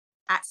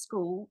at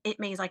school, it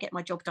means I get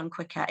my job done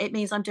quicker. It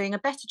means I'm doing a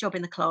better job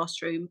in the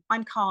classroom.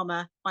 I'm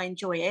calmer, I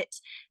enjoy it,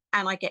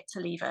 and I get to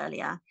leave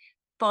earlier.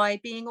 By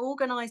being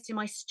organized in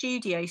my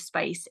studio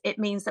space, it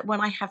means that when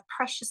I have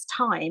precious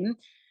time,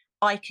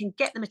 I can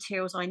get the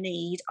materials I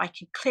need, I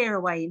can clear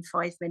away in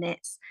 5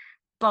 minutes.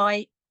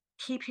 By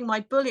keeping my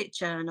bullet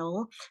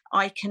journal,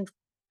 I can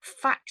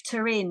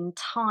factor in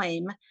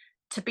time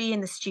to be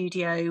in the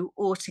studio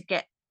or to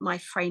get my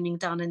framing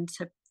done and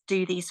to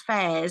do these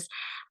fairs.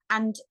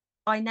 And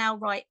I now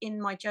write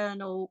in my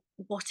journal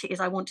what it is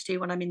I want to do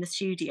when I'm in the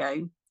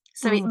studio.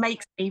 So it mm,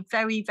 makes me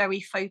very,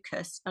 very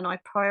focused and I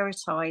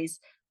prioritize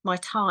my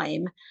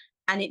time.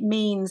 And it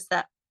means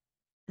that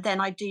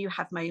then I do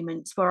have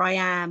moments where I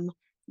am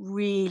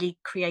really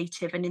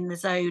creative and in the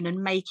zone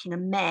and making a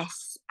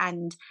mess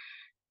and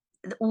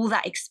all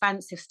that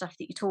expansive stuff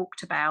that you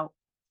talked about,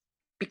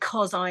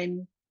 because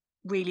I'm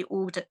really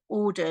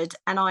ordered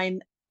and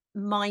I'm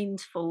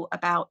mindful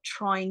about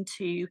trying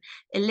to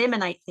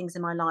eliminate things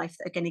in my life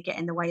that are going to get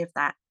in the way of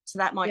that. So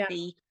that might yeah,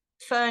 be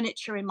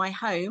furniture in my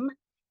home,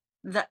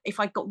 that if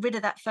I got rid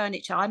of that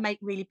furniture, I make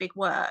really big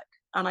work.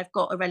 and I've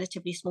got a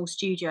relatively small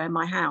studio in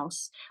my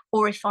house,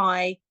 or if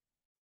I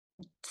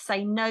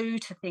say no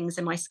to things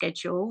in my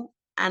schedule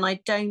and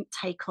I don't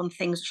take on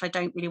things which I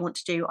don't really want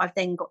to do, I've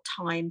then got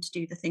time to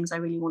do the things I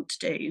really want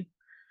to do.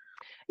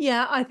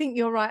 Yeah, I think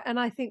you're right. And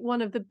I think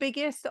one of the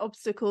biggest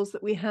obstacles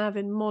that we have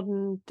in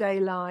modern day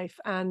life,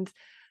 and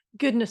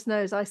goodness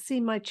knows, I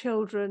see my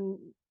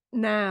children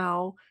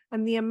now,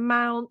 and the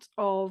amount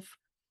of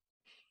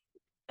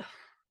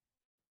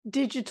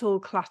digital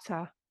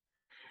clutter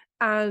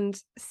and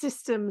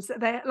systems that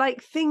they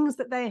like, things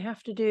that they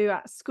have to do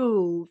at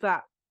school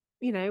that,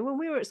 when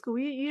we were at school,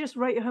 you just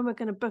wrote your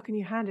homework in a book and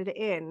you handed it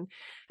in.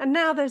 And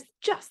now there's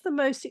just the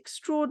most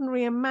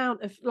extraordinary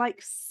amount of like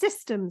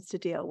systems to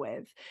deal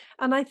with.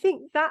 And I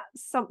think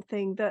that's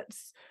something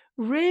that's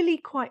really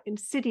quite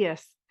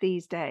insidious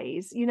these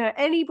days.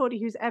 Anybody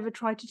who's ever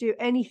tried to do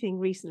anything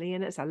recently,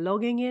 and it's a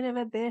logging in of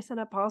a this and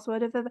a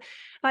password of the,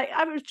 like,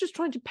 I was just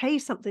trying to pay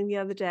something the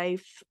other day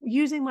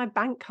using my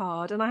bank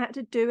card, and I had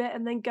to do it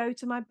and then go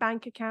to my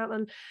bank account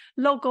and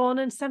log on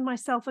and send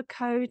myself a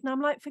code. And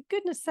I'm like, for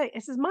goodness sake,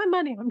 this is my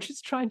money. I'm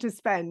just trying to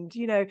spend,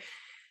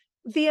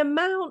 the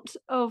amount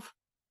of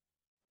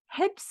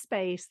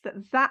headspace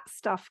that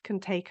stuff can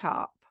take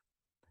up,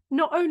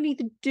 not only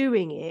the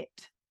doing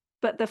it,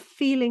 but the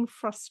feeling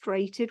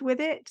frustrated with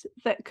it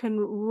that can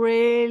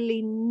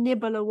really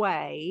nibble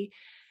away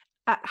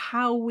at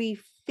how we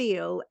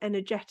feel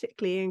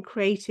energetically and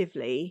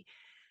creatively,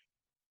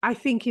 I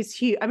think is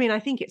huge. I mean, I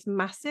think it's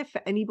massive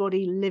for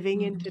anybody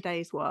living in Mm.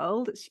 today's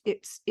world.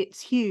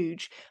 It's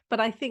huge. But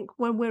I think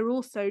when we're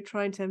also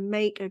trying to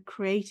make a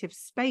creative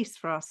space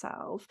for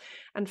ourselves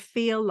and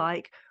feel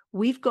like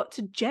we've got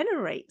to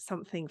generate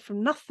something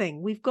from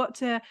nothing, we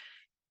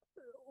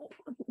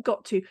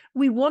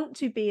want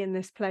to be in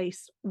this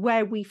place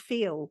where we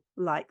feel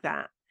like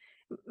that.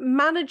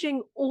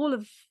 Managing all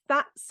of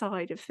that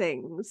side of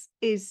things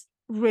is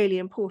really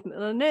important.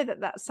 And I know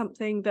that that's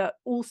something that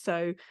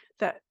also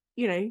that,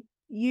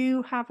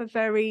 you have a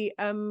very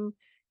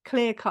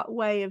clear cut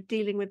way of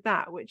dealing with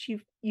that, which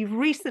you've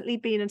recently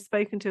been and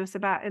spoken to us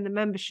about in the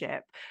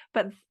membership,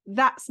 but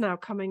that's now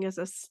coming as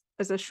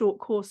a short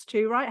course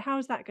too, right? How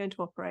is that going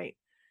to operate?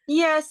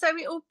 Yeah, so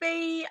it will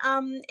be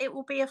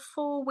a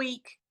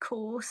 4-week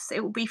course.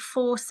 It will be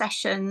 4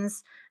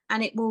 sessions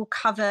and it will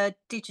cover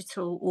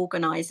digital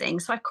organizing.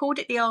 So I've called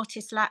it the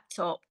artist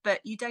laptop, but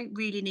you don't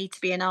really need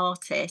to be an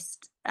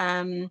artist,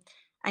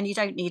 and you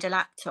don't need a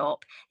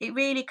laptop. It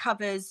really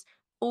covers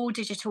all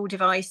digital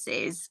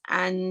devices,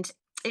 and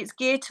it's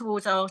geared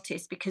towards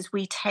artists because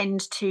we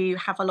tend to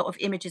have a lot of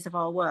images of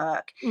our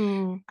work.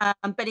 Mm,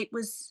 But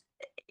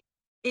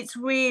it's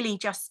really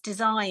just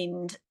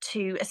designed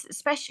to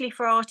especially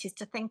for artists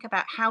to think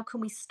about how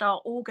can we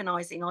start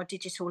organizing our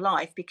digital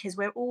life, because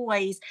we're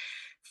always,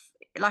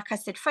 like I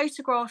said,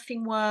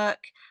 photographing work,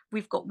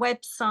 we've got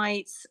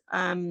websites,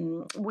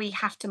 we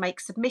have to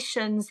make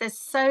submissions,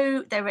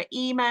 there are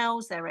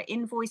emails, there are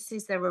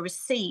invoices, there are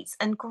receipts,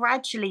 and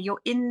gradually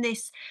you're in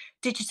this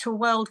digital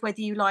world whether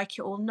you like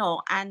it or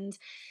not. And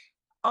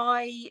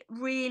that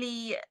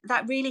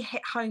really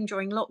hit home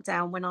during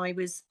lockdown when I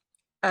was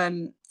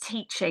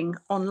teaching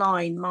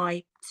online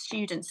my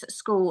students at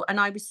school, and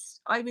I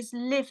was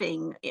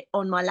living it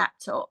on my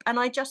laptop, and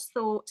I just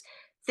thought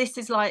this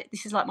is like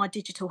my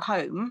digital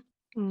home.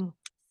 mm,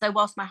 So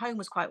whilst my home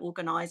was quite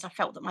organized, I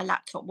felt that my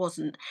laptop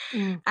wasn't,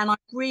 mm, and I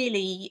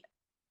really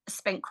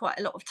spent quite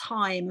a lot of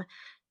time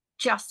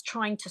just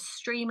trying to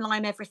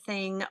streamline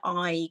everything.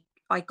 I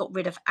got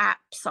rid of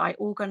apps, I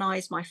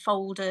organized my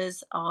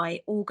folders,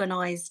 I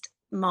organized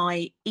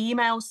my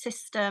email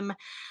system,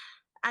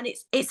 and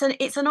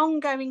it's an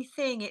ongoing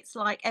thing. It's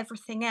like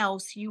everything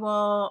else, you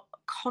are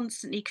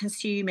constantly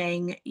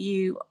consuming.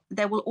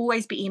 There will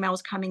always be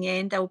emails coming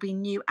in, there will be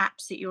new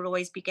apps that you'll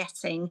always be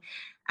getting,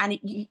 and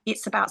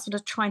it's about sort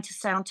of trying to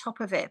stay on top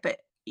of it.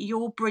 But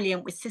you're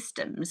brilliant with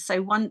systems,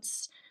 so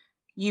once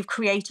you've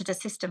created a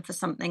system for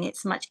something,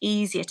 it's much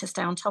easier to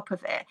stay on top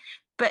of it.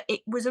 But it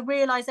was a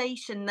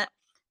realization that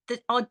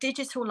our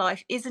digital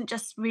life isn't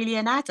just really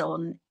an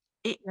add-on.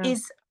 It yeah.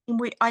 is.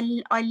 I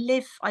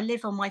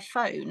live on my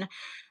phone,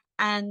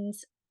 and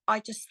I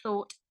just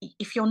thought,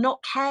 if you're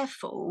not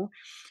careful,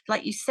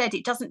 like you said,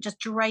 it doesn't just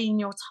drain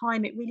your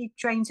time, it really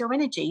drains your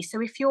energy. So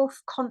if you're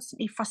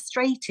constantly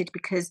frustrated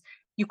because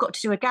you've got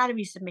to do a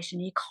gallery submission,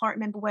 you can't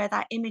remember where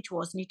that image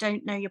was, and you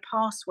don't know your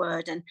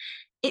password, and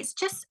it's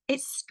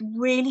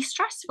really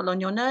stressful on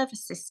your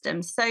nervous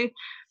system. So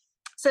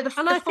And the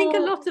I think a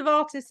four. lot of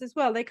artists as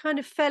well, they kind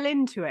of fell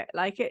into it.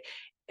 Like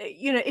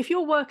if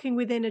you're working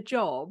within a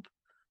job,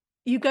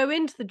 you go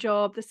into the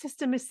job, the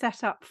system is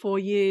set up for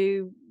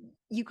you,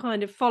 you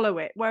kind of follow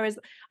it. Whereas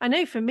I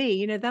know for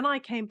me, then I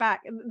came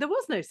back and there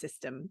was no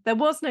system. There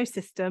was no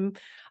system.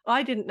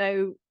 I didn't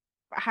know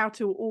how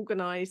to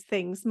organize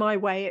things my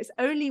way. It's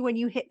only when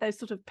you hit those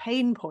sort of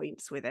pain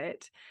points with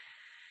it.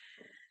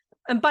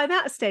 And by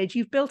that stage,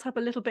 you've built up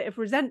a little bit of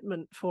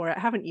resentment for it,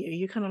 haven't you?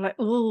 You're kind of like,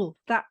 oh,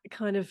 that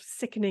kind of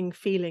sickening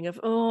feeling of,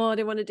 oh, I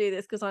don't want to do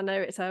this because I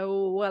know it's a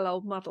well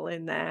old muddle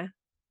in there.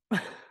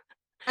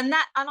 And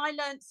I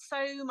learned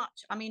so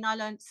much. I mean, I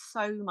learned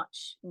so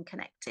much in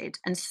Connected,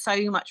 and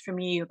so much from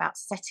you about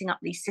setting up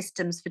these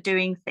systems for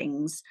doing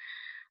things,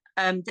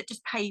 that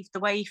just paved the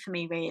way for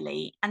me,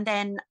 really. And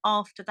then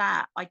after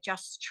that, I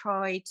just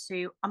tried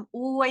to, I'm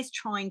always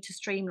trying to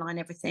streamline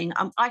everything.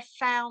 I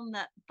found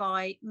that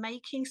by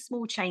making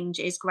small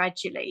changes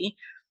gradually,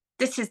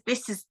 this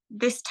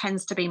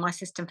tends to be my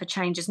system for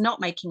change, is not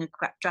making a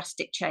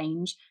drastic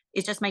change,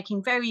 is just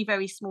making very,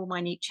 very small,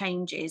 minute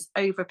changes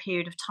over a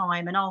period of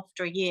time. And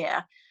after a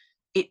year,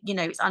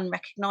 it's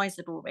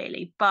unrecognizable,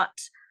 really. But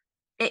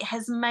it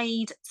has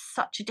made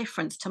such a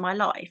difference to my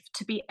life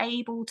to be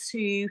able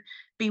to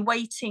be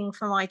waiting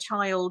for my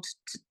child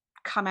to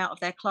come out of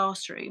their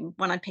classroom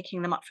when I'm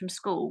picking them up from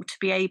school, to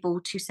be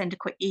able to send a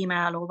quick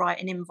email or write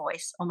an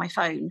invoice on my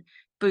phone,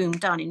 boom,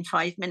 done in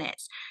 5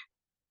 minutes.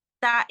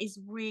 That's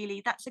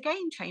a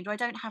game changer. I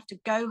don't have to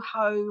go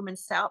home and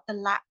set up the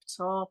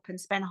laptop and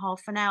spend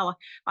half an hour.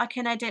 I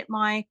can edit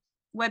my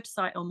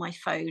website on my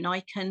phone.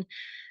 I can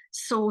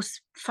source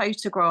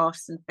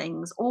photographs and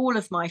things, all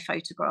of my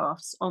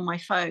photographs on my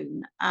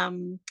phone.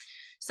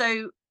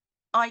 So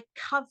I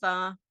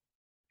cover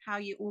how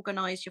you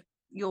organize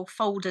your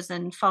folders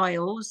and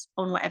files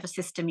on whatever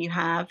system you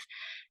have,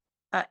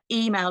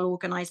 email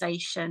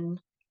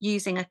organization,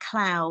 using a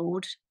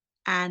cloud,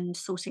 and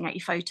sorting out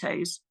your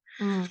photos.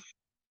 Mm.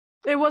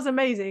 It was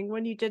amazing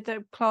when you did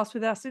the class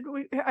with us.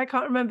 I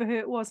can't remember who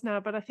it was now,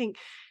 but I think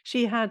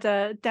she had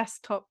a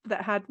desktop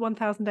that had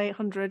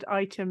 1,800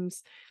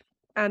 items,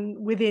 and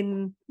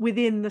within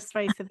the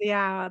space of the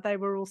hour, they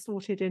were all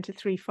sorted into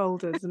 3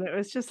 folders, and it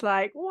was just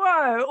like,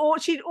 "Whoa!" Or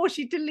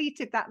she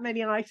deleted that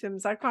many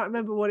items. I can't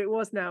remember what it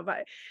was now,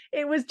 but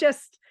it was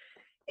just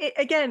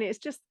again, it's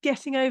just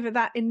getting over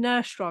that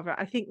inertia of it.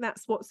 I think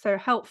that's what's so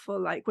helpful.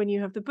 Like when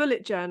you have the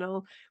bullet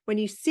journal, when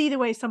you see the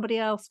way somebody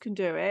else can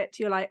do it,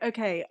 you're like,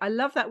 okay, I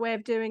love that way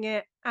of doing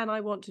it, and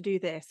I want to do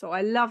this, or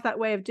I love that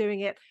way of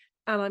doing it,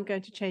 and I'm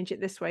going to change it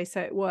this way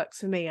so it works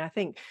for me. I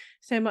think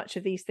so much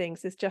of these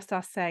things is just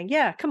us saying,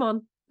 yeah, come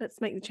on,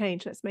 let's make the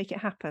change, let's make it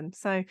happen.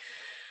 So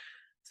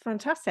it's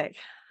fantastic.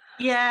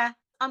 Yeah,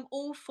 I'm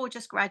all for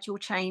just gradual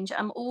change.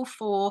 I'm all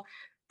for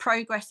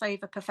progress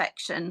over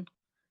perfection.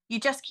 You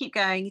just keep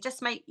going. You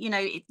just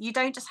you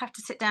don't just have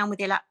to sit down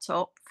with your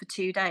laptop for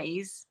 2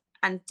 days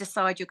and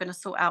decide you're going to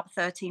sort out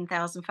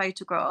 13,000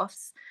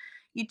 photographs.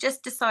 You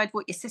just decide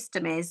what your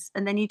system is,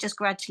 and then you just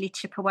gradually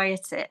chip away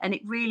at it. And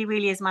it really,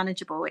 really is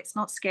manageable. It's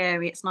not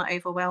scary. It's not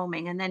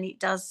overwhelming. And then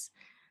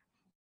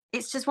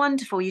it's just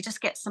wonderful. You just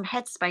get some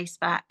headspace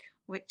back,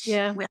 which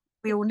Yeah.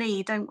 we all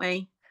need, don't we?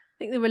 I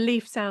think the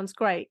relief sounds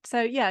great.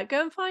 So yeah,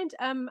 go and find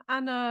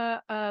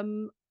Anna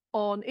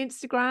on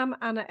Instagram,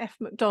 Anna F.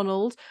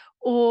 McDonald,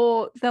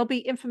 or there'll be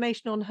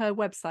information on her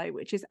website,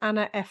 which is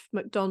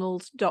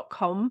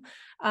annafmcdonald.com.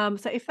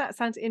 So if that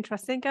sounds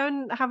interesting, go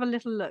and have a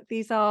little look.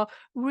 These are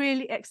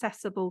really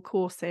accessible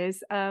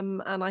courses.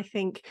 And I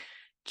think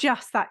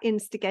just that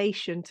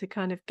instigation to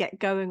kind of get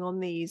going on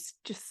these,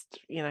 just,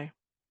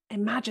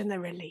 imagine the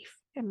relief.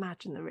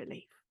 Imagine the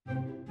relief.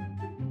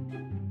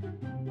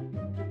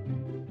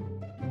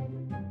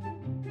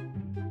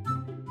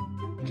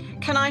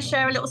 Can I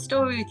share a little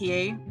story with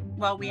you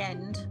while we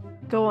end,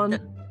 Go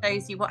that on.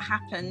 shows you what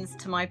happens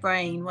to my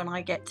brain when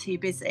I get too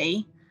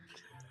busy,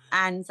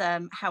 and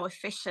how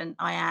efficient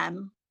I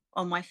am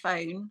on my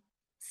phone?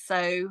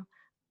 So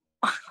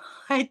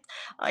I,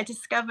 I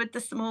discovered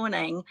this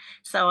morning,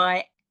 so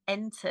I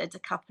entered a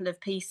couple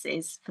of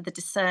pieces for the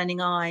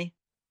Discerning Eye,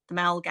 the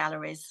Mal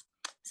galleries.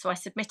 So I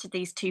submitted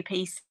these two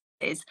pieces,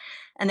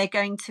 and they're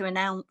going to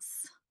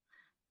announce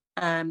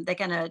they're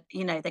gonna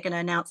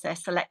announce their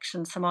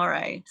selection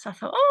tomorrow. So I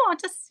thought, oh, I'll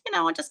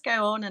just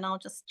go on and I'll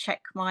just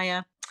check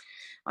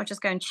I'll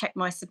just go and check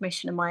my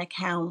submission and my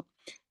account.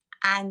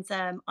 And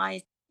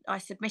I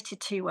submitted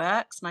two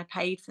works and I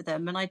paid for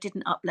them, and I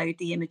didn't upload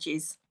the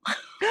images.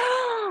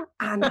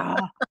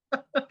 Anna.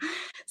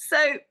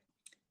 So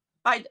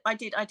I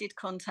did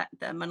contact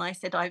them, and I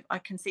said, I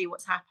can see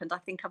what's happened. I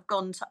think I've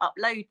gone to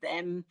upload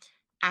them,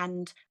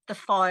 and the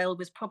file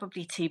was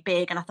probably too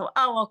big. And I thought,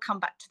 oh, I'll come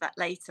back to that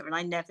later, and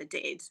I never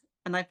did.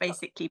 And I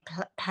basically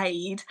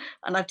paid,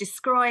 and I've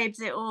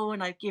described it all,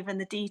 and I've given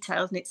the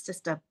details, and it's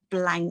just a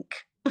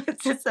blank.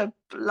 It's just a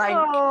blank.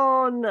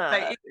 Oh, But no.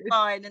 it's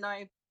fine, and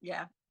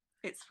yeah,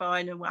 it's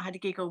fine. And I had a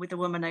giggle with the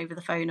woman over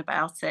the phone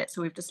about it,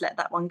 so we've just let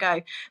that one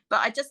go.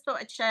 But I just thought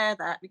I'd share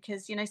that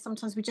because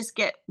sometimes we just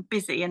get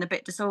busy and a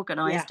bit Yeah.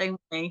 disorganized, don't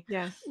we?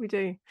 Yeah, we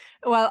do.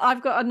 Well,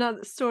 I've got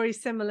another story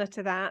similar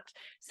to that.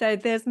 So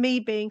there's me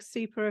being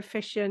super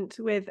efficient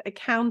with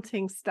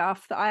accounting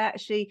stuff that I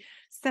actually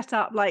set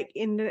up, like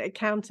in the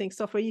accounting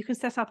software, you can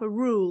set up a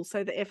rule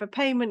so that if a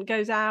payment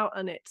goes out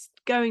and it's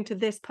going to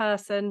this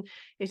person,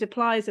 it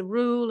applies a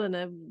rule and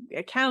a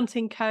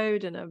accounting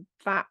code and a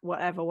VAT,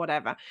 whatever,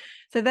 whatever.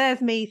 So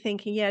there's me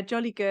thinking, yeah,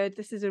 jolly good.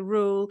 This is a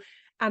rule.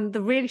 And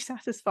the really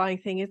satisfying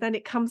thing is then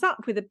it comes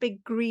up with a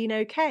big green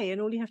OK, and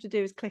all you have to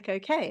do is click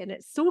OK, and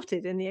it's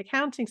sorted in the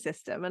accounting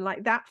system. And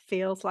like that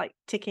feels like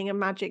ticking a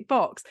magic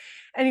box.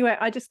 Anyway,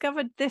 I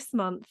discovered this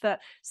month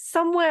that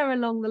somewhere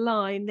along the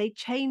line, they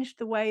changed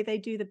the way they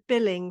do the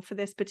billing for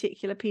this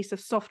particular piece of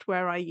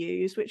software I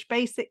use, which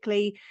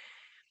basically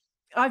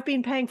I've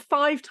been paying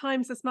 5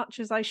 times as much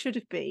as I should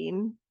have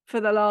been for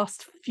the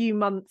last few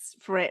months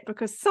for it,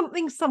 because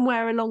something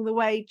somewhere along the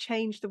way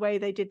changed the way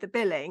they did the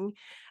billing.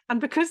 And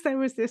because there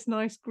was this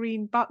nice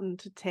green button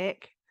to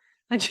tick,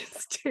 I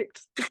just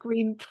ticked the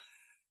green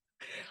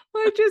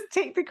I just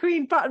ticked the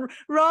green button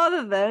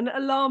rather than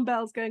alarm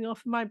bells going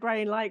off in my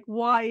brain like,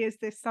 "Why is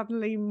this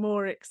suddenly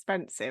more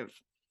expensive?"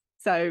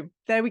 So,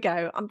 there we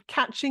go. I'm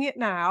catching it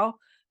now.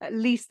 At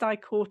least I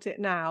caught it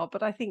now,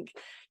 but I think,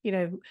 you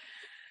know,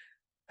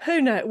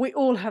 who knows? We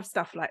all have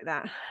stuff like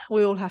that.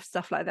 We all have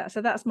stuff like that.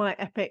 So that's my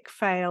epic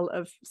fail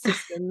of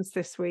systems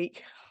this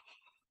week.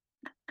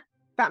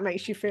 That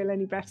makes you feel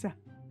any better.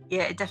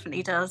 Yeah, it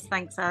definitely does.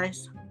 Thanks,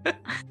 Alice.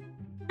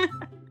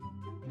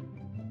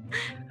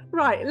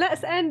 Right,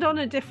 let's end on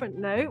a different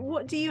note.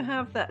 What do you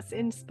have that's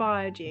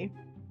inspired you?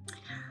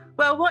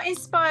 Well, what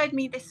inspired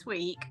me this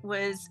week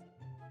was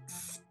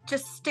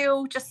just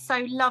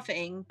so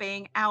loving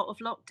being out of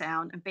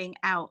lockdown and being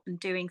out and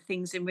doing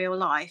things in real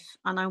life.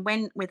 And I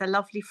went with a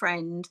lovely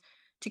friend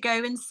to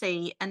go and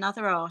see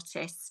another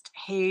artist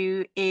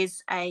who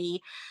is a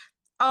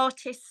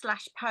artist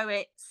slash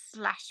poet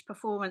slash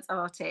performance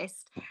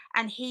artist,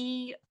 and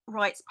he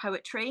writes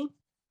poetry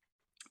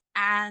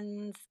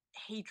and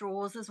he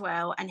draws as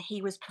well, and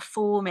he was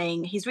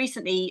performing. He's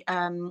recently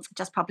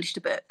just published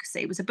a book, so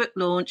it was a book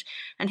launch,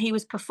 and he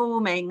was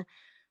performing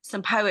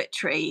some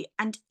poetry,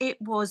 and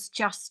it was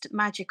just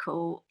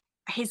magical.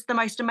 He's the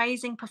most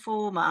amazing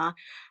performer.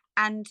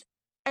 And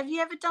have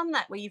you ever done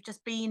that where you've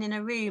just been in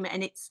a room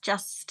and it's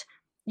just,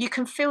 you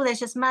can feel there's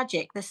just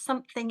magic, there's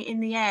something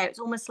in the air, it's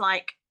almost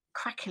like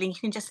crackling, you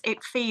can just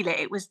feel it.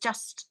 It was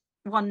just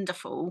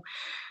wonderful.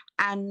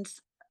 And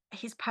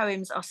his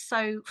poems are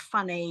so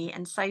funny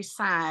and so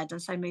sad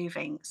and so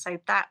moving. So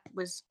that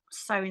was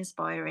so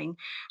inspiring.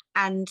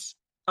 And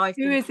I've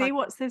Who been is he?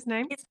 What's his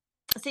name?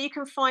 so you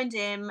can find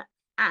him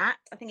at,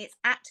 I think it's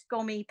at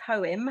Gommy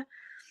Poem,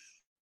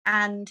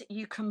 and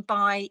you can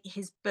buy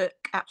his book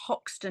at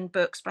Hoxton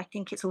Books, but I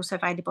think it's also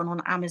available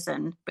on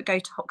Amazon. But go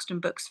to Hoxton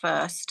Books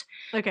first.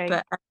 Okay.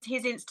 But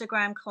his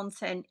Instagram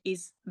content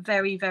is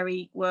very,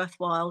 very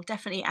worthwhile.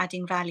 Definitely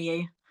adding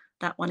value.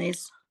 That one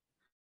is.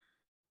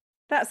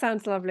 That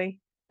sounds lovely.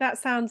 That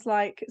sounds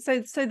like so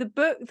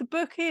the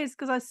book is,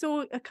 because I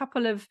saw a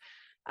couple of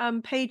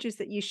pages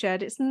that you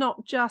shared. It's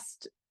not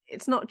just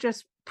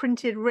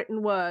printed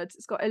written words.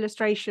 It's got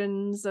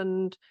illustrations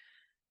and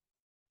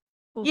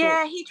all sorts.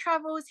 Yeah, he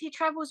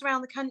travels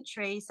around the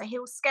country, so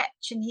he'll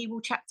sketch and he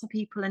will chat to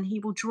people and he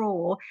will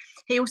draw.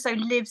 He also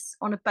lives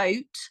on a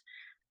boat,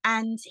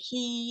 and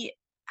he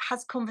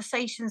has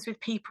conversations with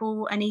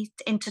people, and he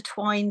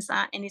intertwines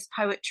that in his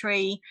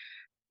poetry.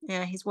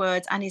 Yeah, his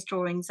words and his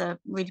drawings are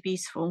really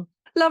beautiful.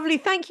 Lovely.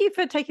 Thank you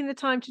for taking the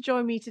time to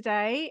join me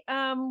today.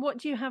 What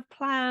do you have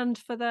planned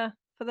for the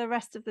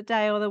rest of the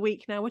day or the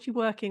week now? What are you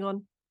working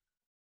on?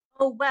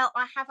 Oh, well,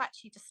 I have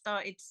actually just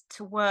started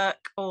to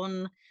work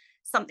on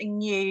something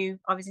new.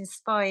 I was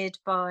inspired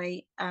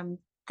by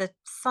the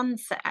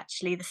sunset,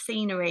 actually, the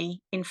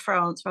scenery in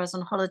France where I was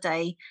on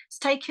holiday.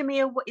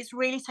 It's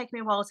really taken me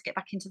a while to get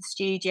back into the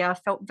studio. I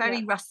felt Yeah.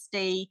 very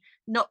rusty,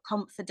 not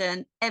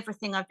confident.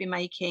 Everything I've been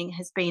making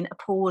has been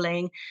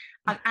appalling.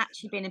 I've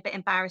actually been a bit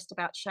embarrassed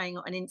about showing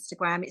it on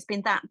Instagram. It's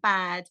been that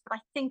bad, but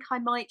I think I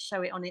might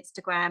show it on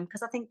Instagram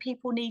because I think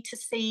people need to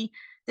see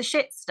the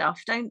shit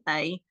stuff, don't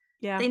they?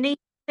 Yeah. They need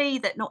see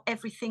that not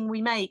everything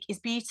we make is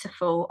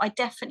beautiful. I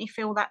definitely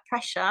feel that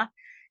pressure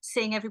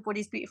seeing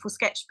everybody's beautiful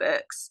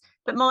sketchbooks,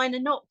 but mine are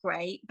not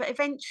great. But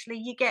eventually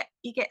you get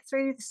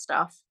through the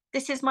stuff.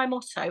 This is my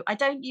motto. I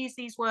don't use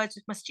these words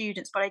with my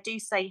students, but I do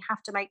say you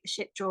have to make the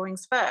shit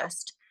drawings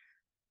first.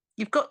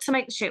 You've got to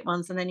make the shit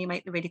ones and then you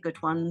make the really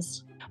good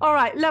ones. All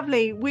right,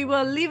 lovely. We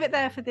will leave it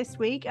there for this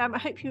week. I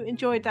hope you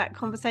enjoyed that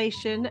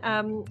conversation.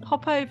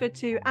 Hop over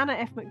to Anna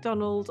F.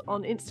 McDonald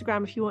on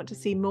Instagram if you want to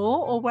see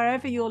more, or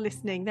wherever you're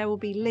listening. There will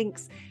be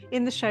links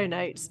in the show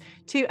notes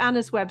to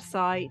Anna's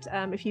website.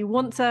 If you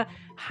want to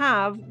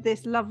have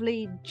this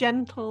lovely,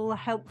 gentle,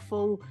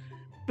 helpful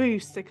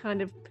boost to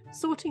kind of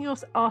sorting your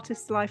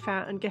artist's life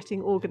out and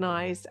getting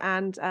organized,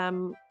 and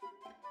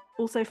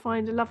also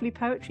find a lovely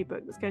poetry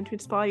book that's going to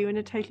inspire you in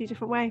a totally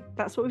different way.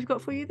 That's what we've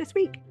got for you this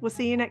week. We'll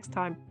see you next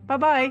time.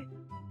 Bye-bye.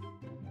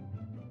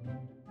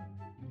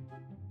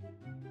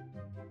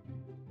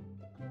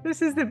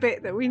 This is the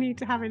bit that we need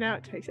to have in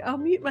outtakes. I'll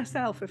mute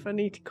myself if I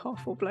need to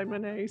cough or blow my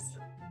nose.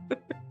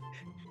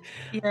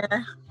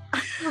 Yeah.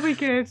 It'll be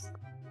good.